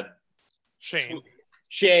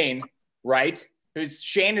Shane, right?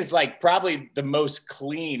 Shane is like probably the most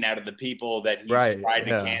clean out of the people that he's tried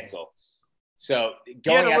to cancel. So he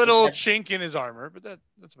had a little chink in his armor, but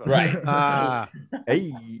that's about right.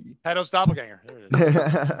 Hey, Tato's doppelganger.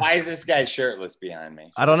 Why is this guy shirtless behind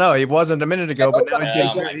me? I don't know. He wasn't a minute ago, but now he's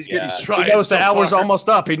getting. He knows the hour's almost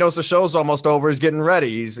up. He knows the show's almost over. He's getting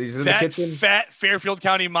ready. He's in the kitchen. Fat Fairfield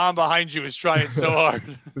County mom behind you is trying so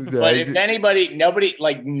hard. But if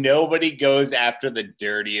nobody goes after the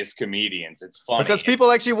dirtiest comedians. It's funny because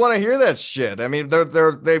people actually want to hear that shit. I mean,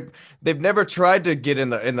 they've never tried to get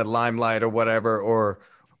in the limelight or whatever, or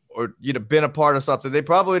been a part of something. They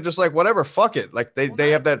probably just like whatever, fuck it. Like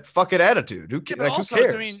they have that fuck it attitude. Who cares?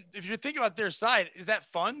 I mean, if you think about their side, is that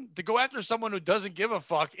fun? To go after someone who doesn't give a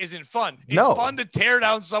fuck isn't fun. It's fun to tear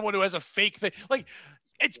down someone who has a fake thing. Like,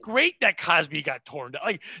 it's great that Cosby got torn down.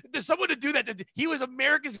 Like, there's someone to do that. He was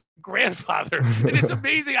America's grandfather, and it's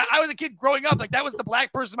amazing. I was a kid growing up. Like, that was the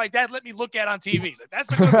black person my dad let me look at on TV. Like,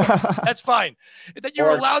 that's a good one. That's fine. That you're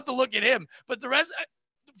allowed to look at him, but the rest.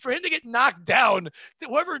 For him to get knocked down,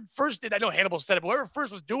 whoever first did, I know Hannibal said it, but whoever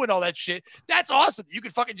first was doing all that shit, that's awesome. You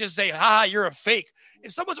could fucking just say, haha, you're a fake.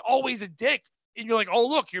 If someone's always a dick, and you're like, oh,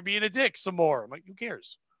 look, you're being a dick some more. I'm like, who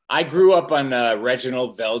cares? I grew up on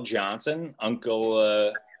Reginald Vell Johnson,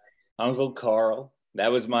 Uncle Carl.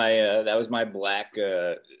 That was my black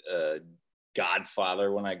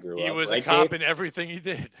godfather when I grew up. He was right, a cop Dave? in everything he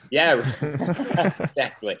did. Yeah,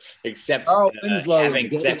 exactly. Except Winslow having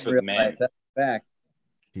was sex gay in with real men. life. That's a fact.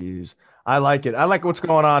 Jeez. I like it. I like what's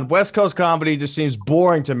going on. West Coast comedy just seems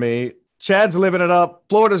boring to me. Chad's living it up.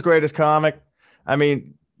 Florida's greatest comic. I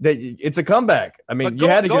mean, it's a comeback. I mean, you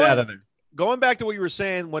had to get out of there. Going back to what you were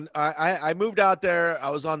saying, when I moved out there, I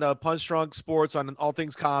was on the Punch Drunk Sports on All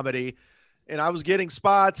Things Comedy, and I was getting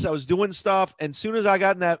spots. I was doing stuff. And as soon as I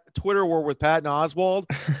got in that Twitter war with Patton Oswalt,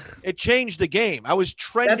 it changed the game. I was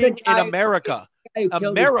trending in America.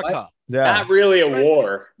 America. Yeah. Not really a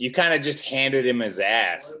war. You kind of just handed him his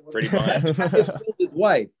ass, pretty much. His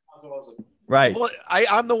wife. Right. Well,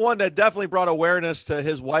 I'm the one that definitely brought awareness to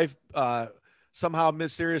his wife somehow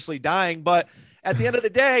mysteriously dying. But at the end of the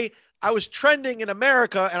day, I was trending in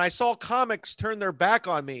America, and I saw comics turn their back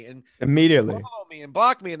on me and Immediately follow me and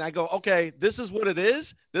block me. And I go, okay, this is what it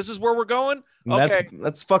is. This is where we're going. And Okay.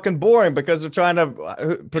 That's fucking boring because they're trying to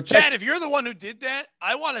protect. Chad, if you're the one who did that,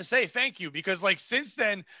 I want to say thank you, because like since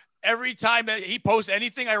then, every time that he posts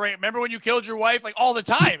anything, I write, remember when you killed your wife? Like all the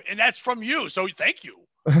time. And that's from you. So thank you.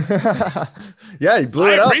 Yeah, he blew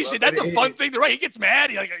it I up. appreciate that's a fun thing to write. He gets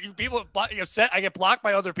mad. He like people get upset. I get blocked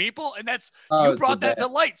by other people, and that's you brought that to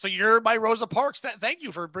light. So you're my Rosa Parks. Thank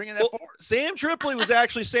you for bringing that forward. Sam Tripoli was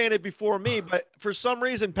actually saying it before me, but for some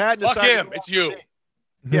reason, Patton Fuck decided him. It's you.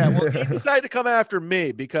 Yeah, well, he decided to come after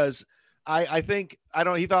me because I think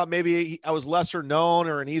he thought maybe I was lesser known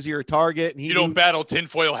or an easier target. And you don't battle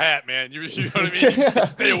tinfoil hat, man. You know what I mean? You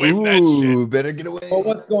just stay away from that shit. Better get away. Well,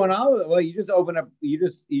 what's going on with it? Well, you just open up. You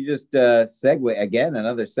just segue again.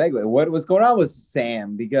 Another segue. What's going on with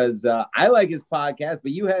Sam? Because I like his podcast,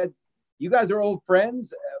 but you guys are old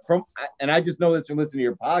friends and I just know this from listening to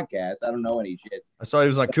your podcast. I don't know any shit. I saw he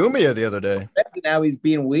was like Kumia the other day. Now he's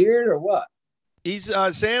being weird or what? He's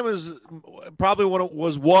Sam is probably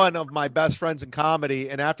was one of my best friends in comedy,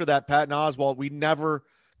 and after that, Patton Oswalt, we never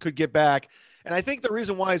could get back. And I think the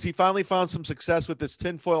reason why is he finally found some success with this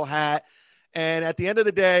tinfoil hat. And at the end of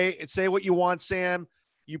the day, say what you want, Sam.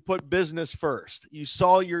 You put business first. You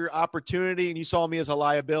saw your opportunity, and you saw me as a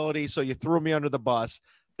liability, so you threw me under the bus.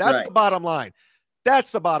 That's Right. the bottom line.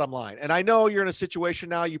 That's the bottom line. And I know you're in a situation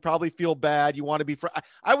now. You probably feel bad. You want to be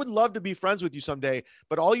I would love to be friends with you someday,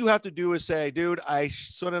 but all you have to do is say, dude, I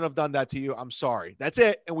shouldn't have done that to you. I'm sorry. That's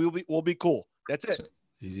it. And we'll be cool. That's it.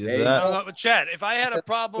 Easy as that. But Chad, if I had a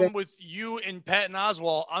problem with you and Patton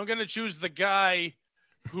Oswalt, I'm going to choose the guy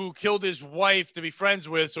who killed his wife to be friends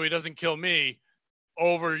with so he doesn't kill me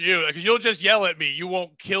over you, because you'll just yell at me. You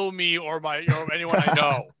won't kill me or anyone I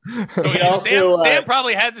know. So Sam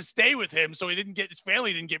probably had to stay with him so his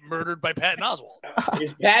family didn't get murdered by Patton Oswalt.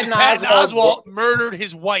 Patton Oswalt murdered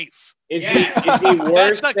his wife. Is he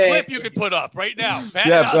worse? That's the clip you can put up right now.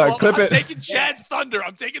 Patton Oswalt, clip I'm it. taking Chad's thunder.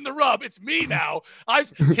 I'm taking the rub. It's me now. I'm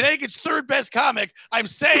Connecticut's third best comic. I'm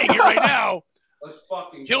saying it right now. Let's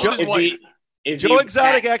fucking Killed his wife. Joe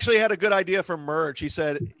Exotic actually had a good idea for merch. He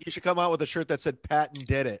said you should come out with a shirt that said Patton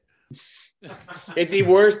did it. Is he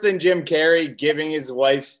worse than Jim Carrey giving his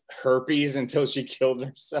wife herpes until she killed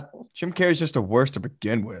herself? Jim Carrey's just the worst to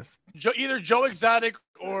begin with. Either Joe Exotic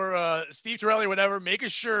or Steve Torelli, whatever, make a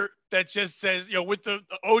shirt that just says, with the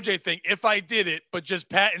OJ thing, if I did it, but just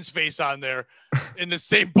Patton's face on there in the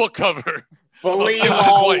same book cover. Believe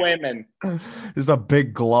all women. It's a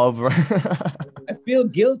big glove. I feel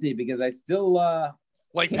guilty because I still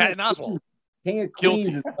like Patton Oswalt. King of Queens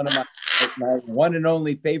is one of my one and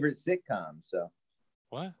only favorite sitcoms. So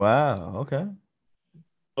what? Wow. Okay.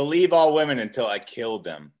 Believe all women until I killed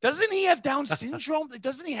them. Doesn't he have Down syndrome?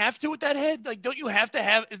 Doesn't he have to with that head? Like, don't you have to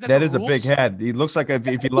have? Isn't that is rules? A big head. He looks like if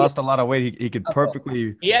he lost a lot of weight, he could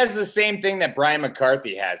perfectly. He has the same thing that Brian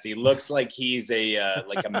McCarthy has. He looks like he's a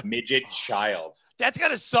midget child. That's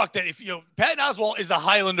gotta suck. That if Patton Oswalt is the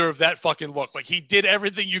Highlander of that fucking look. Like he did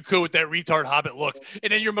everything you could with that retard Hobbit look,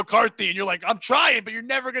 and then you're McCarthy, and you're like, I'm trying, but you're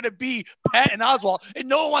never gonna be Patton Oswalt, and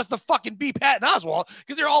no one wants to fucking be Patton Oswalt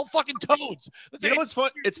because they're all fucking toads. You know what's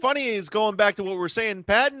fun? It's funny is going back to what we're saying.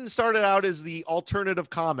 Patton started out as the alternative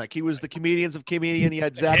comic. He was the comedians of comedian. He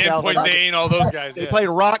had Zach Poison, all those guys. They played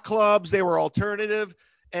rock clubs. They were alternative.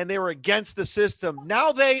 And they were against the system.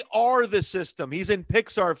 Now they are the system. He's in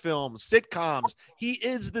Pixar films, sitcoms. He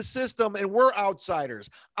is the system, and we're outsiders.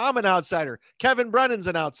 I'm an outsider. Kevin Brennan's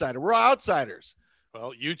an outsider. We're outsiders.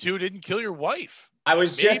 Well, you two didn't kill your wife.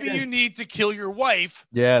 Maybe you need to kill your wife.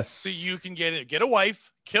 Yes. So you can get a wife,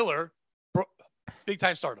 kill her, big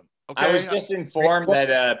time stardom. Okay. I was just informed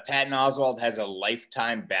that Patton Oswalt has a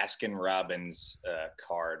lifetime Baskin Robbins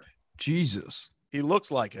card. Jesus. He looks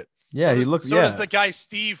like it. Yeah, he looks. So yeah. does the guy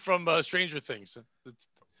Steve from Stranger Things.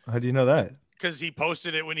 How do you know that? Because he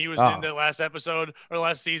posted it when he was in the last episode or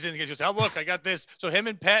last season. He goes, "Oh look, I got this." So him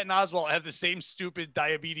and Patton Oswalt have the same stupid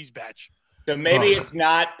diabetes batch. So maybe it's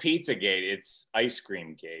not Pizzagate, it's Ice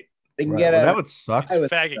Cream Gate. They can Right. get Well, a that would suck.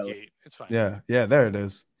 Faggot Gate. It's fine. Yeah, there it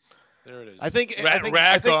is. There it is. I think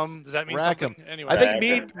Rackham. Does that mean Rackham. something? Anyway, I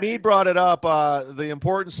think Mead brought it up. The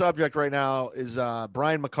important subject right now is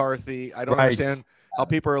Brian McCarthy. I don't understand how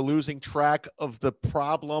people are losing track of the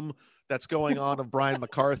problem that's going on of Brian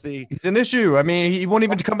McCarthy. It's an issue. I mean, he won't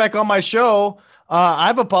even come back on my show.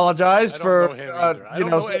 I've apologized for. Know him either. I don't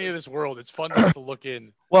know any of this world. It's fun just to look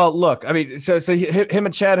in. Well, look, I mean, so him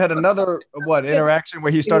and Chad had another interaction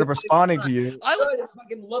where he started responding to you. I look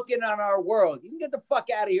fucking looking on our world. You can get the fuck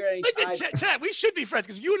out of here anytime. Chad, we should be friends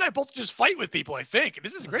because you and I both just fight with people. I think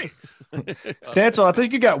this is great. Stancil, I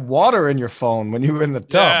think you got water in your phone when you were in the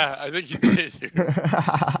tub. Yeah, I think you did.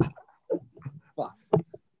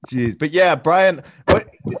 Jeez, but yeah, Brian, what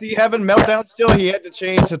is he having meltdown still? He had to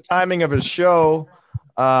change the timing of his show.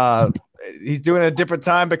 He's doing it a different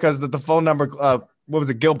time because the phone number. What was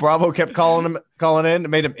it? Gil Bravo kept calling in,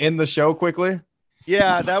 made him end the show quickly.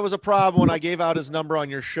 Yeah, that was a problem when I gave out his number on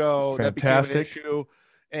your show. Fantastic. That became an issue.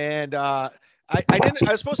 And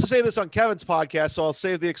I was supposed to say this on Kevin's podcast, so I'll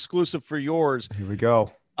save the exclusive for yours. Here we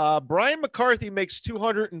go. Brian McCarthy makes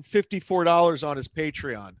 $254 on his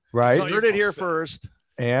Patreon. Right. So you heard it here first.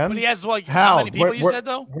 And but he has how many people you said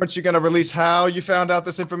though? Weren't you going to release how you found out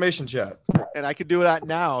this information, Chad? And I could do that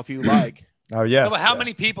now if you like. Oh yes. No, but how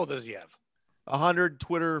many people does he have? 100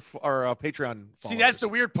 Twitter or Patreon followers. See, that's the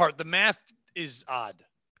weird part. The math is odd.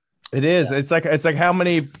 It is. Yeah. It's like how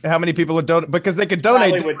many people are donating because they can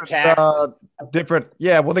donate different.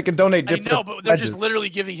 Yeah, well, they can donate different. I know, but they're just literally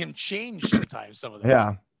giving him change sometimes. Some of them.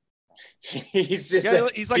 Yeah. He's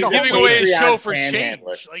just he's giving away a show for change.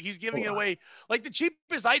 Like he's giving it away. Like the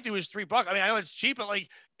cheapest I do is $3. I mean, I know it's cheap, but like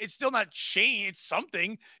it's still not change. It's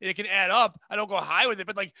something, and it can add up. I don't go high with it,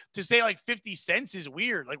 but like to say like 50 cents is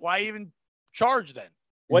weird. Like why even charge then?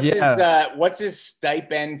 What's his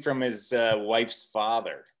stipend from his wife's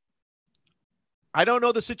father? I don't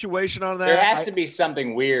know the situation on that. There has to be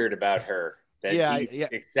something weird about her. That he's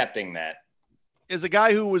accepting that. As a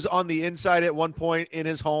guy who was on the inside at one point in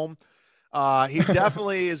his home, he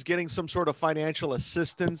definitely is getting some sort of financial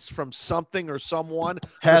assistance from something or someone.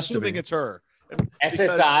 I'm assuming it's her.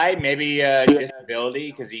 SSI, maybe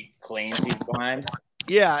disability because he claims he's blind.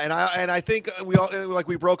 Yeah, and I think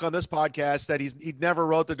we broke on this podcast that he never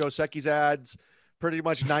wrote the Dos Equis ads. Pretty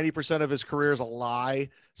much 90% of his career is a lie.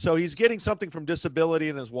 So he's getting something from disability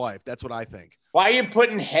and his wife. That's what I think. Why are you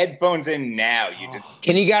putting headphones in now?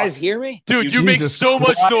 Can you guys hear me? Dude, you make so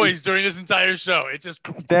much noise during this entire show. It just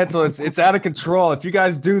it's out of control. If you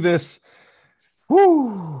guys do this,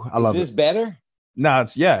 whoo, I love it. Is this better? No,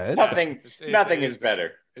 nothing is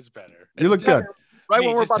better. It's better. You look good. Right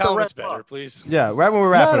when we're about to wrap better, please. Yeah, right when we're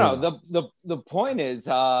wrapping. No. The point is,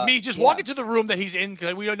 just walk into the room that he's in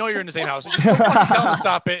because we don't know you're in the same house. Just don't fucking tell him to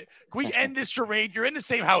stop it. Can we end this charade? You're in the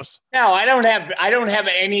same house. No, I don't have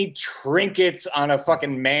any trinkets on a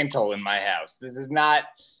fucking mantle in my house. This is not.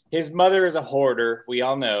 His mother is a hoarder. We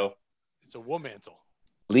all know. It's a womantle.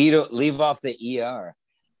 Leave off the ER.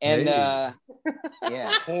 And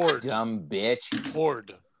yeah, hoard, dumb bitch.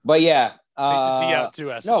 Hoard. But yeah. Take the D out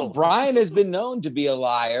too, no, Brian has been known to be a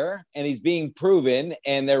liar, and he's being proven,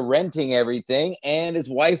 and they're renting everything, and his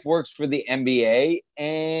wife works for the NBA,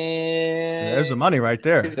 and there's the money right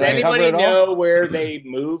there. Does anybody know where they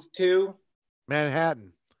moved to?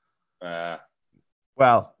 Manhattan.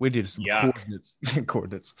 Well, we need some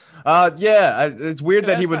coordinates. It's weird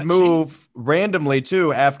that he would move randomly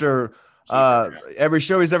too after every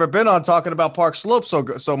show he's ever been on talking about Park Slope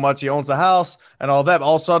so much. He owns the house and all that.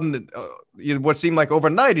 All of a sudden, what seemed like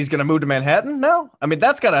overnight, he's going to move to Manhattan. No, I mean,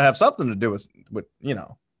 that's got to have something to do with.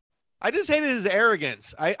 I just hated his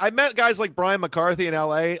arrogance. I met guys like Brian McCarthy in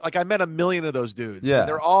LA. Like I met a million of those dudes. Yeah.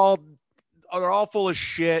 They're all full of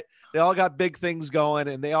shit. They all got big things going,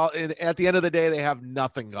 and at the end of the day, they have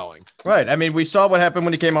nothing going. Right. I mean, we saw what happened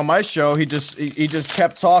when he came on my show. He just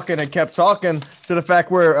kept talking and kept talking to the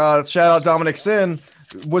fact where shout out Dominic Sin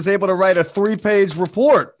was able to write a 3-page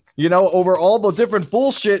report, over all the different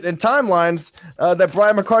bullshit and timelines that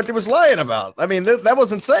Brian McCarthy was lying about. I mean, that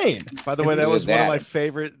was insane. By the way, that was one of my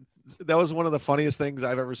favorite that was one of the funniest things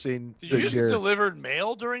I've ever seen. Did you this just year. delivered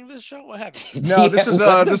mail during this show? What happened? No, this is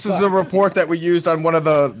what the this is fuck? a report that we used on one of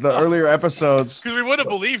the earlier episodes. Because we would have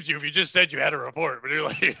believed you if you just said you had a report, but you're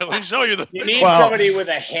like, let me show you the. You need Well, somebody with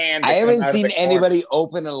a hand. to I come haven't out of seen the corner. anybody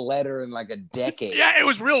open a letter in like a decade. Yeah, it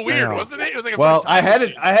was real weird, know. wasn't it? It was like a Well, fucking I time had it.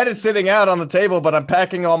 machine. I had it sitting out on the table, but I'm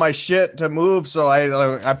packing all my shit to move, so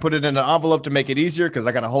I put it in an envelope to make it easier because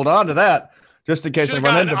I got to hold on to that just in case I Should have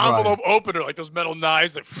run got into an Brian. envelope opener, like those metal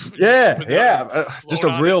knives. Like, Yeah, open it yeah, up, just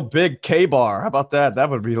float a on real it. big K bar. How about that?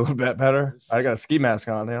 That would be a little bit better. I got a ski mask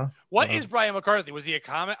on. Yeah, What is Brian McCarthy? Was he a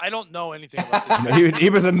comment? I don't know anything about this. he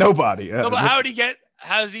was a nobody. No, but how did he get?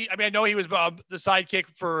 How's he? I mean, I know he was the sidekick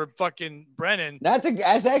for fucking Brennan. That's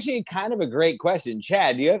actually kind of a great question.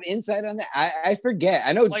 Chad, do you have insight on that? I forget.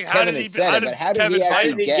 I know Like, how Kevin did has he- said how it, did but how did Kevin he find actually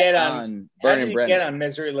him? get How on did Burning he Brennan? get on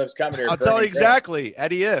Misery Loves Company? or I'll tell you Burning exactly.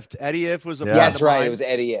 Eddie Ift. Eddie Ift was a Yeah. friend That's of right. mine. It was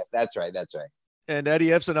Eddie F. That's right. That's right. And Eddie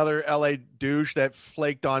Ift's another LA douche that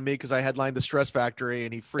flaked on me because I headlined the Stress Factory,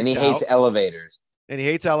 and he freaked And he out. hates elevators. And he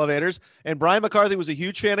hates elevators. And Brian McCarthy was a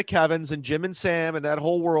huge fan of Kevin's and Jim and Sam and that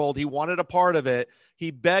whole world. He wanted a part of it. He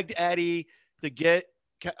begged Eddie to get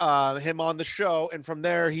him on the show, and from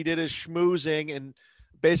there he did his schmoozing and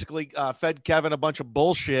basically fed Kevin a bunch of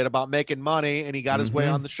bullshit about making money, and he got his way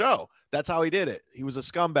Mhm. on the show. That's how he did it. He was a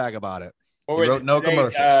scumbag about it. What He were wrote no they,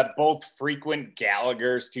 commercials. Both frequent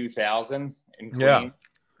Gallagher's 2000 in Queen. Yeah.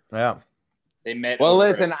 Yeah. They met. Well, over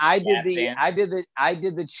listen, at I did Cat the Stand. I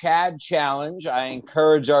did the Chad challenge. I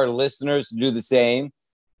encourage our listeners to do the same.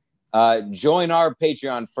 Join our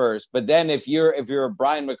Patreon first, but then if you're a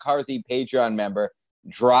Brian McCarthy Patreon member,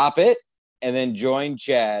 drop it and then join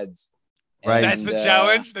Chad's. Right. That's the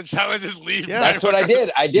challenge. The challenge is leave. Yeah. That's what I did.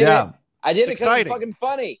 I did Yeah. it. I did It's it because it's exciting. fucking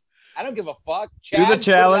funny. I don't give a fuck. Do the Chad put it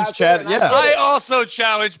challenge, out there Chad, and I yeah. did I it. also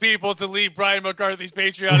challenge people to leave Brian McCarthy's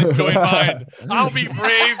Patreon and join mine. I'll be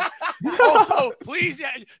brave. Also, please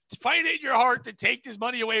find it in your heart to take this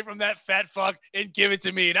money away from that fat fuck and give it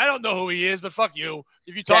to me. And I don't know who he is, but fuck you.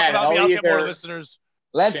 If you talk Chad, about me, I'll I'll get more either- listeners.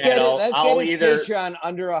 Let's Chad, get it. I'll- Let's I'll get his either- Patreon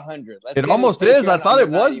under 100. It almost is. I thought it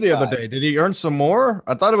was the other day. Did he earn some more?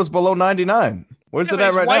 I thought it was below 99. Where's Yeah, it but at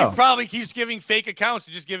his right wife now? probably keeps giving fake accounts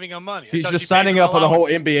and just giving him money. That's He's how just she pays signing him up with a whole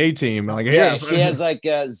allowance. NBA team. Like, Yeah, here. she has like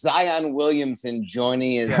Zion Williamson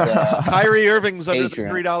joining his. Kyrie Irving's under the Patreon.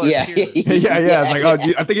 $3 Yeah. tier. yeah. It's like,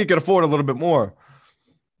 oh, I think he could afford a little bit more.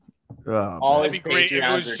 All That'd his be great if it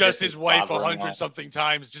Patreons was are just his wife father-in-law. 100 something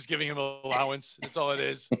times, just giving him allowance. That's all it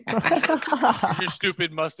is. Your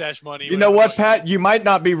stupid mustache money. You know what, whatever. Pat? You might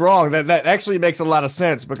not be wrong. That actually makes a lot of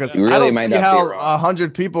sense because You really I don't might see not be how wrong.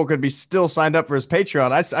 100 people could be still signed up for his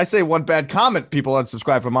Patreon. I say one bad comment, people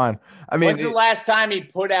unsubscribe from mine. I mean, When's the last time he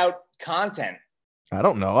put out content? I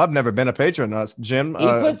don't know. I've never been a patron. Jim. He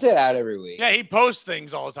puts it out every week. Yeah, he posts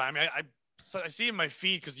things all the time. I see in my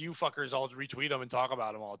feed because you fuckers all retweet him and talk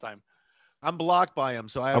about him all the time. I'm blocked by him,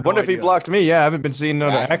 so I I have wonder no if he idea. blocked me. Yeah, I haven't been seeing no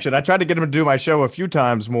Right. action. I tried to get him to do my show a few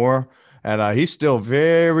times more, and he's still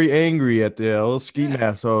very angry at the little ski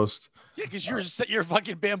mask host. Yeah, because you're a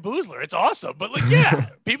fucking bamboozler. It's awesome. But like, yeah,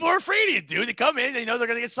 people are afraid of you, dude. They come in, they know they're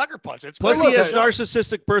gonna get sucker punched. It's Plus, cool. he has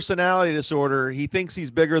narcissistic personality disorder. He thinks he's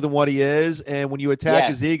bigger than what he is, and when you attack Yes.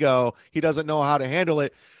 his ego, he doesn't know how to handle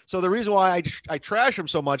it. So the reason why I trash him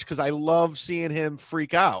so much because I love seeing him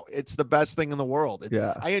freak out. It's the best thing in the world.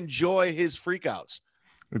 Yeah. I enjoy his freakouts.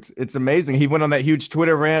 It's amazing. He went on that huge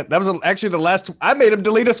Twitter rant. That was actually the last. I made him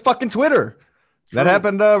delete his fucking Twitter. That True.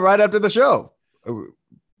 happened right after the show.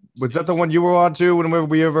 Was that the one you were on too when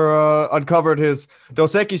we ever uncovered his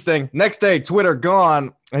Dos Equis thing? Next day, Twitter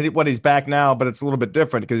gone. He's back now, but it's a little bit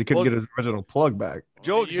different because he couldn't Well, get his original plug back.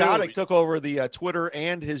 Joe You- Exotic took over the Twitter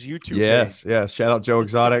and his YouTube. Yes, page. yes. Shout out Joe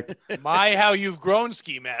Exotic. My how you've grown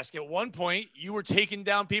ski mask. At one point, you were taking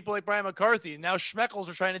down people like Brian McCarthy, and now Schmeckles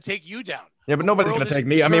are trying to take you down. Yeah, but nobody's world gonna is take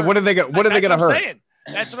me. I mean, turned- what are they gonna? What are they That's gonna what hurt? I'm saying.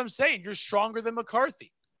 That's what I'm saying. You're stronger than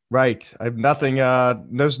McCarthy. Right. I have nothing.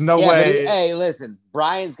 There's no Yeah, but way. hey, listen,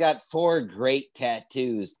 Brian's got 4 great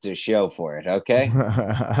tattoos to show for it. Okay.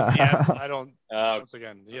 Yeah, I don't. Oh, Once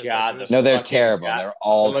again, yes, God, that's- No, they're Fucking terrible. God. They're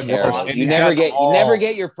all Look at terrible. all- You and never you get all- you never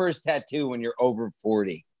get your first tattoo when you're over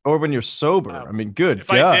 40. or when you're sober. I mean, good. if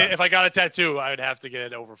I got a tattoo, I would have to get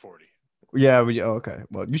it over 40. Yeah. Okay.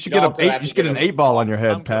 Well, you should You get also have you to should get get an a- 8-ball on your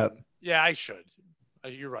head, I'm Pat. good. Yeah, I should.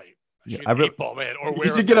 You're right. I Yeah, should I get re- an 8-ball, man. Or You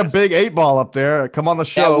wear should get a mask. big 8-ball up there. Come on the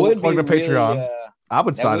show. That would Plug be the Patreon. really, I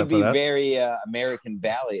would That sign would up for be that. very American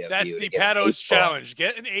Valley of That's you. the to get Pat an Oates 8-ball. challenge.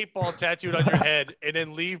 Get an 8-ball tattooed on your head, and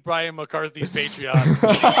then leave Brian McCarthy's Patreon,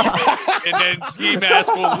 and then Ski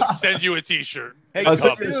Mask will send you a T-shirt. Hey, Oh, good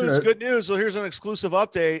so- news! Good news. So here's an exclusive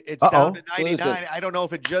update. It's Uh-oh. down to 99. Exclusive. I don't know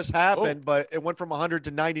if it just happened, but it went from 100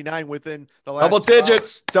 to 99 within the last Double 2 hours.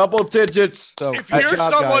 digits. Double digits. So If good you're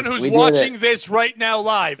job, someone guys. who's We did watching it. this right now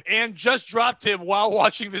live and just dropped him while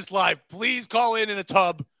watching this live, please call in a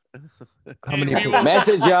tub. How many And we people? will-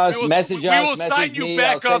 Message us. we will, Message we us. will message sign you me, back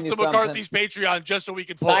I'll up send to you something. McCarthy's Patreon just so we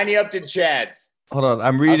can pull. Sign you up to Chad's. Hold on.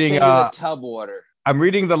 I'm I'll reading. send you the tub water. I'm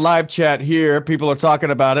reading the live chat here. People are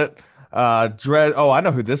talking about it. Oh, I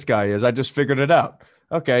know who this guy is. I just figured it out.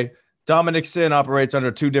 Okay. Dominic Sin operates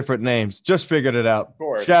under 2 different names. Just figured it out. Of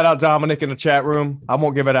course. Shout out Dominic in the chat room. I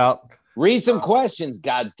won't give it out. Read some questions.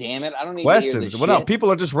 God damn it! I don't need to hear Questions. this Well, no, shit.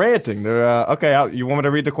 people are just ranting. They're okay. You want me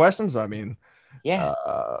to read the questions? I mean, Yeah.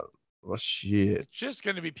 well, shit. It's just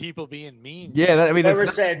going to be people being mean. Yeah, I mean, Whoever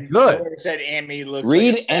it's said good. Whoever said Amy looks.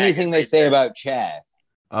 Read like a anything faggot they right say there. about Chad.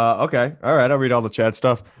 Okay. All right. I'll read all the Chad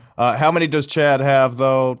stuff. How many does Chad have,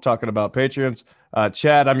 though? Talking about Patreons.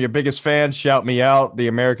 Chad, I'm your biggest fan. Shout me out. The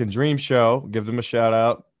American Dream Show. Give them a shout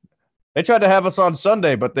out. They tried to have us on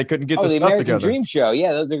Sunday, but they couldn't get Oh, the the stuff American together. Dream Show.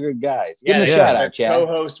 Yeah, those are good guys. Give Yeah, them a they- shout the out, Chad.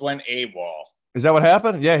 Co-host went AWOL. Is that what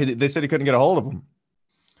happened? Yeah, they said he couldn't get a hold of him.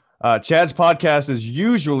 Chad's podcast is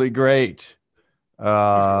usually great.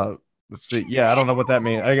 Let's see. Yeah, I don't know what that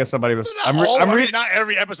means. I guess somebody was. I'm reading. Not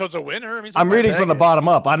every episode's a winner. I mean, I'm reading from the Dang it. bottom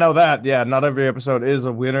up. I know that. Yeah, not every episode is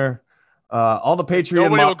a winner. All the Patreon.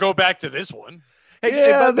 Nobody will go back to this one. Hey,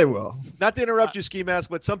 Yeah, but they will. not to interrupt you, Ski Mask,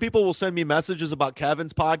 but some people will send me messages about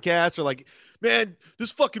Kevin's podcast or like, man,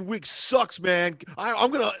 this fucking week sucks, man.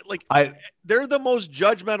 I'm gonna like. They're the most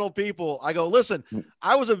judgmental people. I go, listen,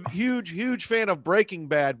 I was a huge fan of Breaking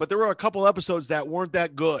Bad, but there were a couple episodes that weren't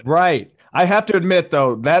that good. Right. I have to admit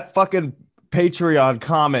though, that fucking Patreon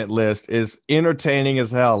comment list is entertaining as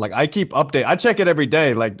hell. Like I keep update. I check it every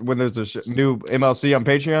day. Like when there's a new MLC on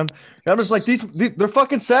Patreon, and I'm just like these they're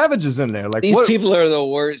fucking savages in there. Like These what? people are the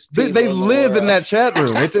worst. They people in the live in world. that chat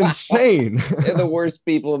room. It's insane. They're the worst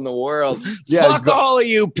people in the world. Yeah, Fuck all of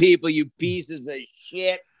you people, you pieces of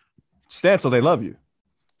shit. Stancil, they love you.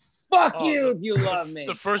 Fuck Oh, you if you love me.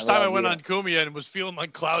 The first time I love went you. on Kumia and was feeling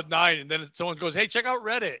like cloud 9, and then someone goes, "Hey, check out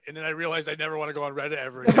Reddit," and then I realized I never want to go on Reddit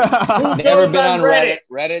ever again. Never goes been on on Reddit.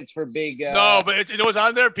 Reddit's for big. No, but it was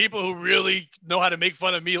on there. People who really know how to make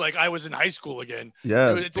fun of me, like I was in high school again.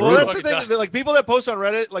 Yeah. It's a Well, good that's the fucking thing. time. They're like people that post on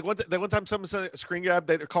Reddit, like one time someone sent a screen grab,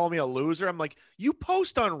 they're calling me a loser. I'm like, you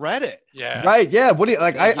post on Reddit. Yeah. Right. Yeah. What do you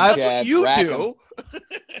like? Thank you, I That's Chad. what you rack 'em. do.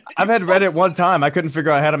 I've had Reddit one time. I couldn't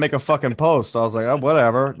figure out how to make a fucking post. I was like, oh,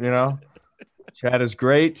 whatever, you know. Chad is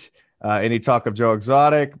great. Any talk of Joe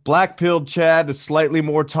Exotic. Black pilled Chad is slightly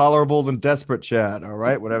more tolerable than desperate Chad. All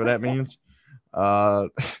right, whatever that means.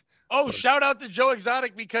 Oh, shout out to Joe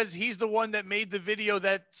Exotic because he's the one that made the video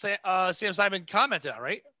that Sam Simon commented on,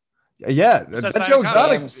 right? Yeah, Is that that Joe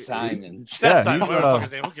Simon Exotic. Sam Simon. Sam Yeah, Simon, he's, whatever the fuck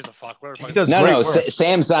his name. Who gives a fuck? Whatever the He fuck does No, great no, work.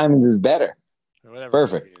 Sam Simons is better. whatever the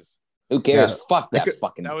Perfect. fuck he is. Who cares? Yeah. Fuck They that could-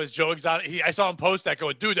 fucking. That was Joe Exotic. I saw him post that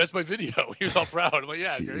going, dude, that's my video. He was all proud. I'm like,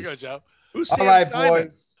 yeah, there you go, Joe. Who's All Sam right, Simon?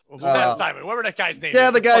 boys. Sam Simon, whatever that guy's name Yeah,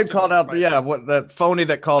 is. the guy who Fucking- called out. What that phony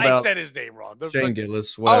that called I out said his name wrong. The Shane fucking-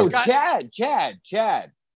 Gillis. Oh, Whatever.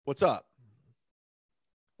 Chad. What's up?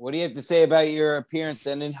 What do you have to say about your appearance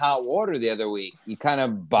in Hot Water the other week? You kind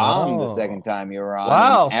of bombed the Oh. second time you were on.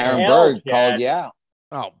 Wow. and Aaron Hell, Berg Chad. called you out.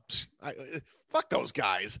 Oh, fuck those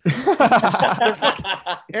guys.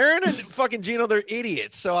 Aaron and fucking Gino, they're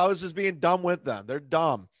idiots. So I was just being dumb with them. They're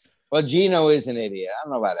dumb. Well, Gino is an idiot. I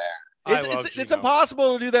don't know about Aaron. I It's, love it's, it's Gino.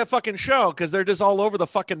 impossible to do that fucking show because they're just all over the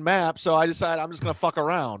fucking map. So I decided I'm just gonna fuck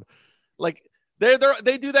around. Like they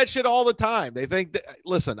do that shit all the time. They think that,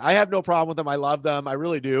 listen, I have no problem with them. I love them. I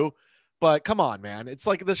really do. But come on, man. It's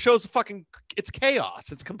like the show's fucking it's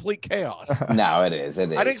chaos. It's complete chaos. No, it is.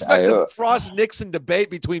 It is. I didn't expect a Frost Nixon debate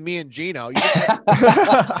between me and Gino. You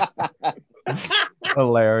just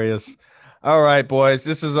Hilarious. All right, boys.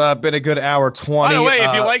 This has been a good hour 20. By the way,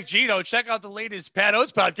 if you like Gino, check out the latest Pat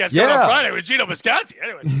Oates podcast coming Yeah. on Friday with Gino Bisconti.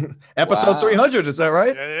 Anyways, episode Wow. 300, is that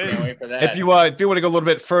right? yeah, it Can't is. wait for that. If you want to go a little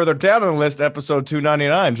bit further down on the list, episode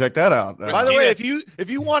 299, check that out. By the way, if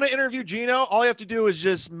you want to interview Gino, all you have to do is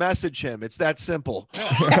just message him. It's that simple.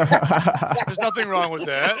 There's nothing wrong with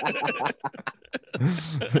that.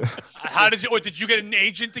 How did you get an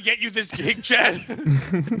agent to get you this gig, Chad?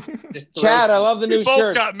 Just throw- Chad, I love the We new both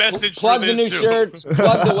shirts. got message Plug for the this new too. shirts. Plug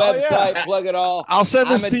the Oh, yeah. website. Plug it all. I'll send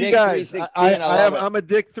this I'm a to you Dick guys. 316, I love it. I'm a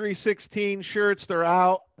Dick 316 shirts. They're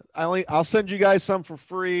out. I'll send you guys some for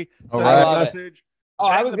free. Send All me a right. message. Oh,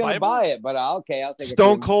 I was the going to Bible? buy it, but okay, I'll take it.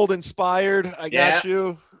 Stone Cold inspired. I got Yeah.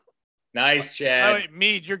 you. Nice, By Chad. the way,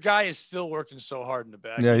 Mead, your guy is still working so hard in the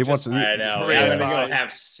back. Yeah, he wants to. I know. Parade I'm gonna by. go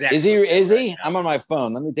have sex. Is he? with him Is he? right now. I'm on my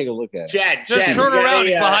phone. Let me take a look at it. Chad, Just Chad, turn you got around.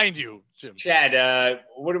 He's any, behind you, Jim. Chad,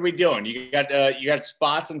 what are we doing? You got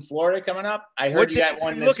spots in Florida coming up? I heard What you got dates are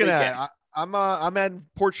one you this looking weekend. at? I'm at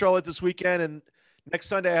Port Charlotte this weekend, and next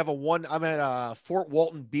Sunday I have I'm at Fort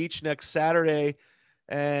Walton Beach next Saturday,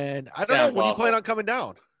 and I don't know when you plan on coming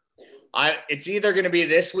down. It's either going to be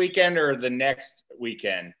this weekend or the next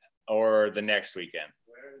weekend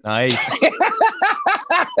Nice.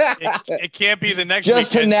 It can't be the next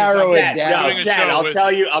Just to weekend 'cause narrow I'm it down. doing a Chad, show I'll with-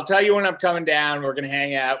 tell you when I'm coming down. We're gonna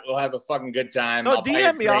hang out. We'll have a fucking good time. No, I'll buy you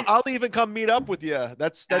DM me. drinks. I'll even come meet up with you.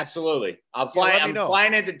 That's Absolutely. let I'm me know.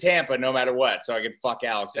 flying into Tampa no matter what, so I can fuck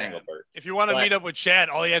Alex Engelbert. If you want to But- meet up with Chad,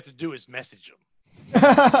 all you have to do is message him.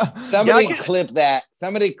 Somebody Yeah, I clip that.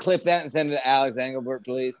 Somebody clip that and send it to Alex Engelbert,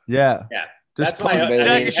 please. Yeah. Yeah. Just That's my. post it, baby.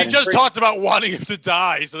 Yeah, Hey, 'cause she and just for- talked about wanting him to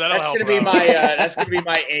die, so that'll That's help. gonna be her my. out. That's gonna be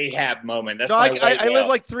my Ahab moment. That's no. my I live whale.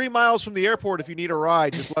 like 3 miles from the airport. If you need a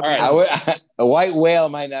ride, just let All me right. know. A white whale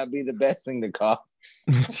might not be the best thing to call.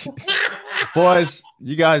 Boys,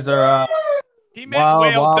 you guys are. He meant Wild,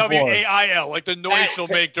 whale, wild W-A-I-L, like the noise she'll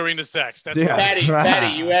make during the sex. That's Yeah. right.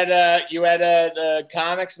 Patty, you had the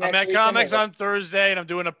comics next I'm at weekend, comics or- on Thursday, and I'm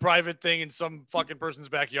doing a private thing in some fucking person's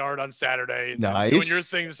backyard on Saturday. And Nice. doing your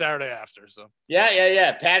thing the Saturday after. So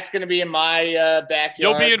Yeah. Pat's gonna be in my backyard.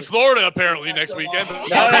 you'll be in Florida apparently next weekend.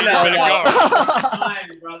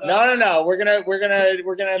 No. No. We're gonna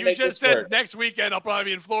You make just this said work. next weekend I'll probably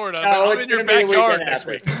be in Florida. No, but I'm it's in your gonna be the backyard weekend next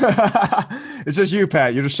after. week. It's just you,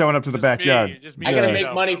 Pat. You're just showing up to the Just me, backyard. just me. I gotta Yeah.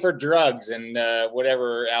 make money for drugs and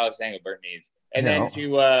whatever Alex Engelbert needs, and No. then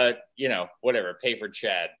to whatever pay for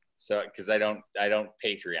Chad. So because I don't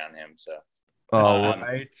Patreon him. So Oh, Um,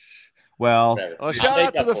 right. Well, whatever. Well, I'll shout make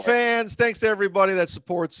out to up the for it. fans. Thanks to everybody that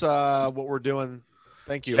supports what we're doing.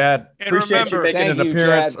 Thank you. Chad, And appreciate you remember- making Thank an you,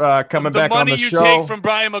 appearance, coming The back on money the you show. take from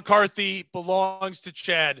Brian McCarthy belongs to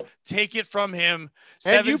Chad. Take it from him.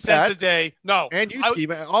 And 7 you, cents Pat. a day. No. And you, I- Ski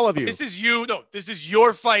Man, all of you. This is you. No, this is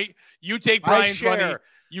your fight. You take I Brian's money. share,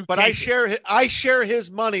 You but take it. I share his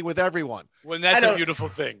money with everyone. When that's I a don't- beautiful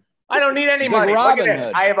thing. I don't need any It's like money. Look Robin at Hood.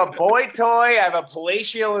 it. I have a boy toy. I have a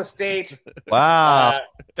palatial estate. Wow.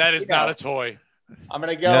 That is You not know. a toy. I'm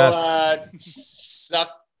gonna go suck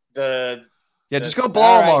the. Yeah, the- just go blow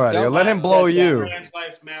All him right, already. don't Let him let blow Jess you. Trans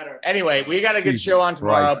lives matter. Anyway, we got a good Jesus show on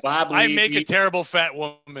tomorrow. Christ. Bob I Levy. make a terrible fat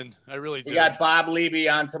woman. I really do. We got Bob Levy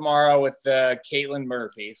on tomorrow with Caitlin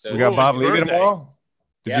Murphy. So We got Ooh, Bob his Levy birthday. tomorrow.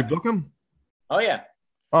 Did Yeah. you book him? Oh yeah.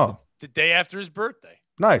 Oh, the day after his birthday.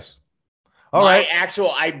 nice. All right.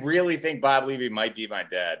 I really think Bob Levy might be my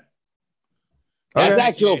dad. That's Okay.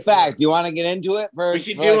 actual fact. Do you want to get into it for, We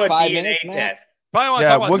should for do like a 5 DNA minutes, man? test. Probably want to Yeah,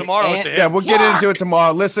 talk about we'll- tomorrow. and- With the Yeah, hits. we'll get into it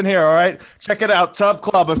tomorrow. Listen here, all right? Check it out. Tub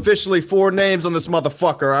Club, officially 4 names on this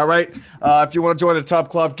motherfucker, all right? If you want to join the Tub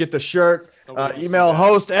Club, get the shirt. Nobody will see Email that.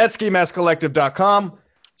 host@skimaskcollective.com.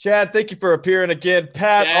 Chad, thank you for appearing again.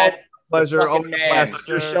 Pat, Chad, always a pleasure. fucking Always a man, blast on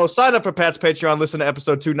your sir. show. Sign up for Pat's Patreon. Listen to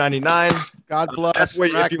episode 299. God bless. That's where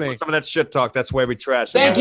if Rack you me. want some of that shit talk, that's where we trash. Thank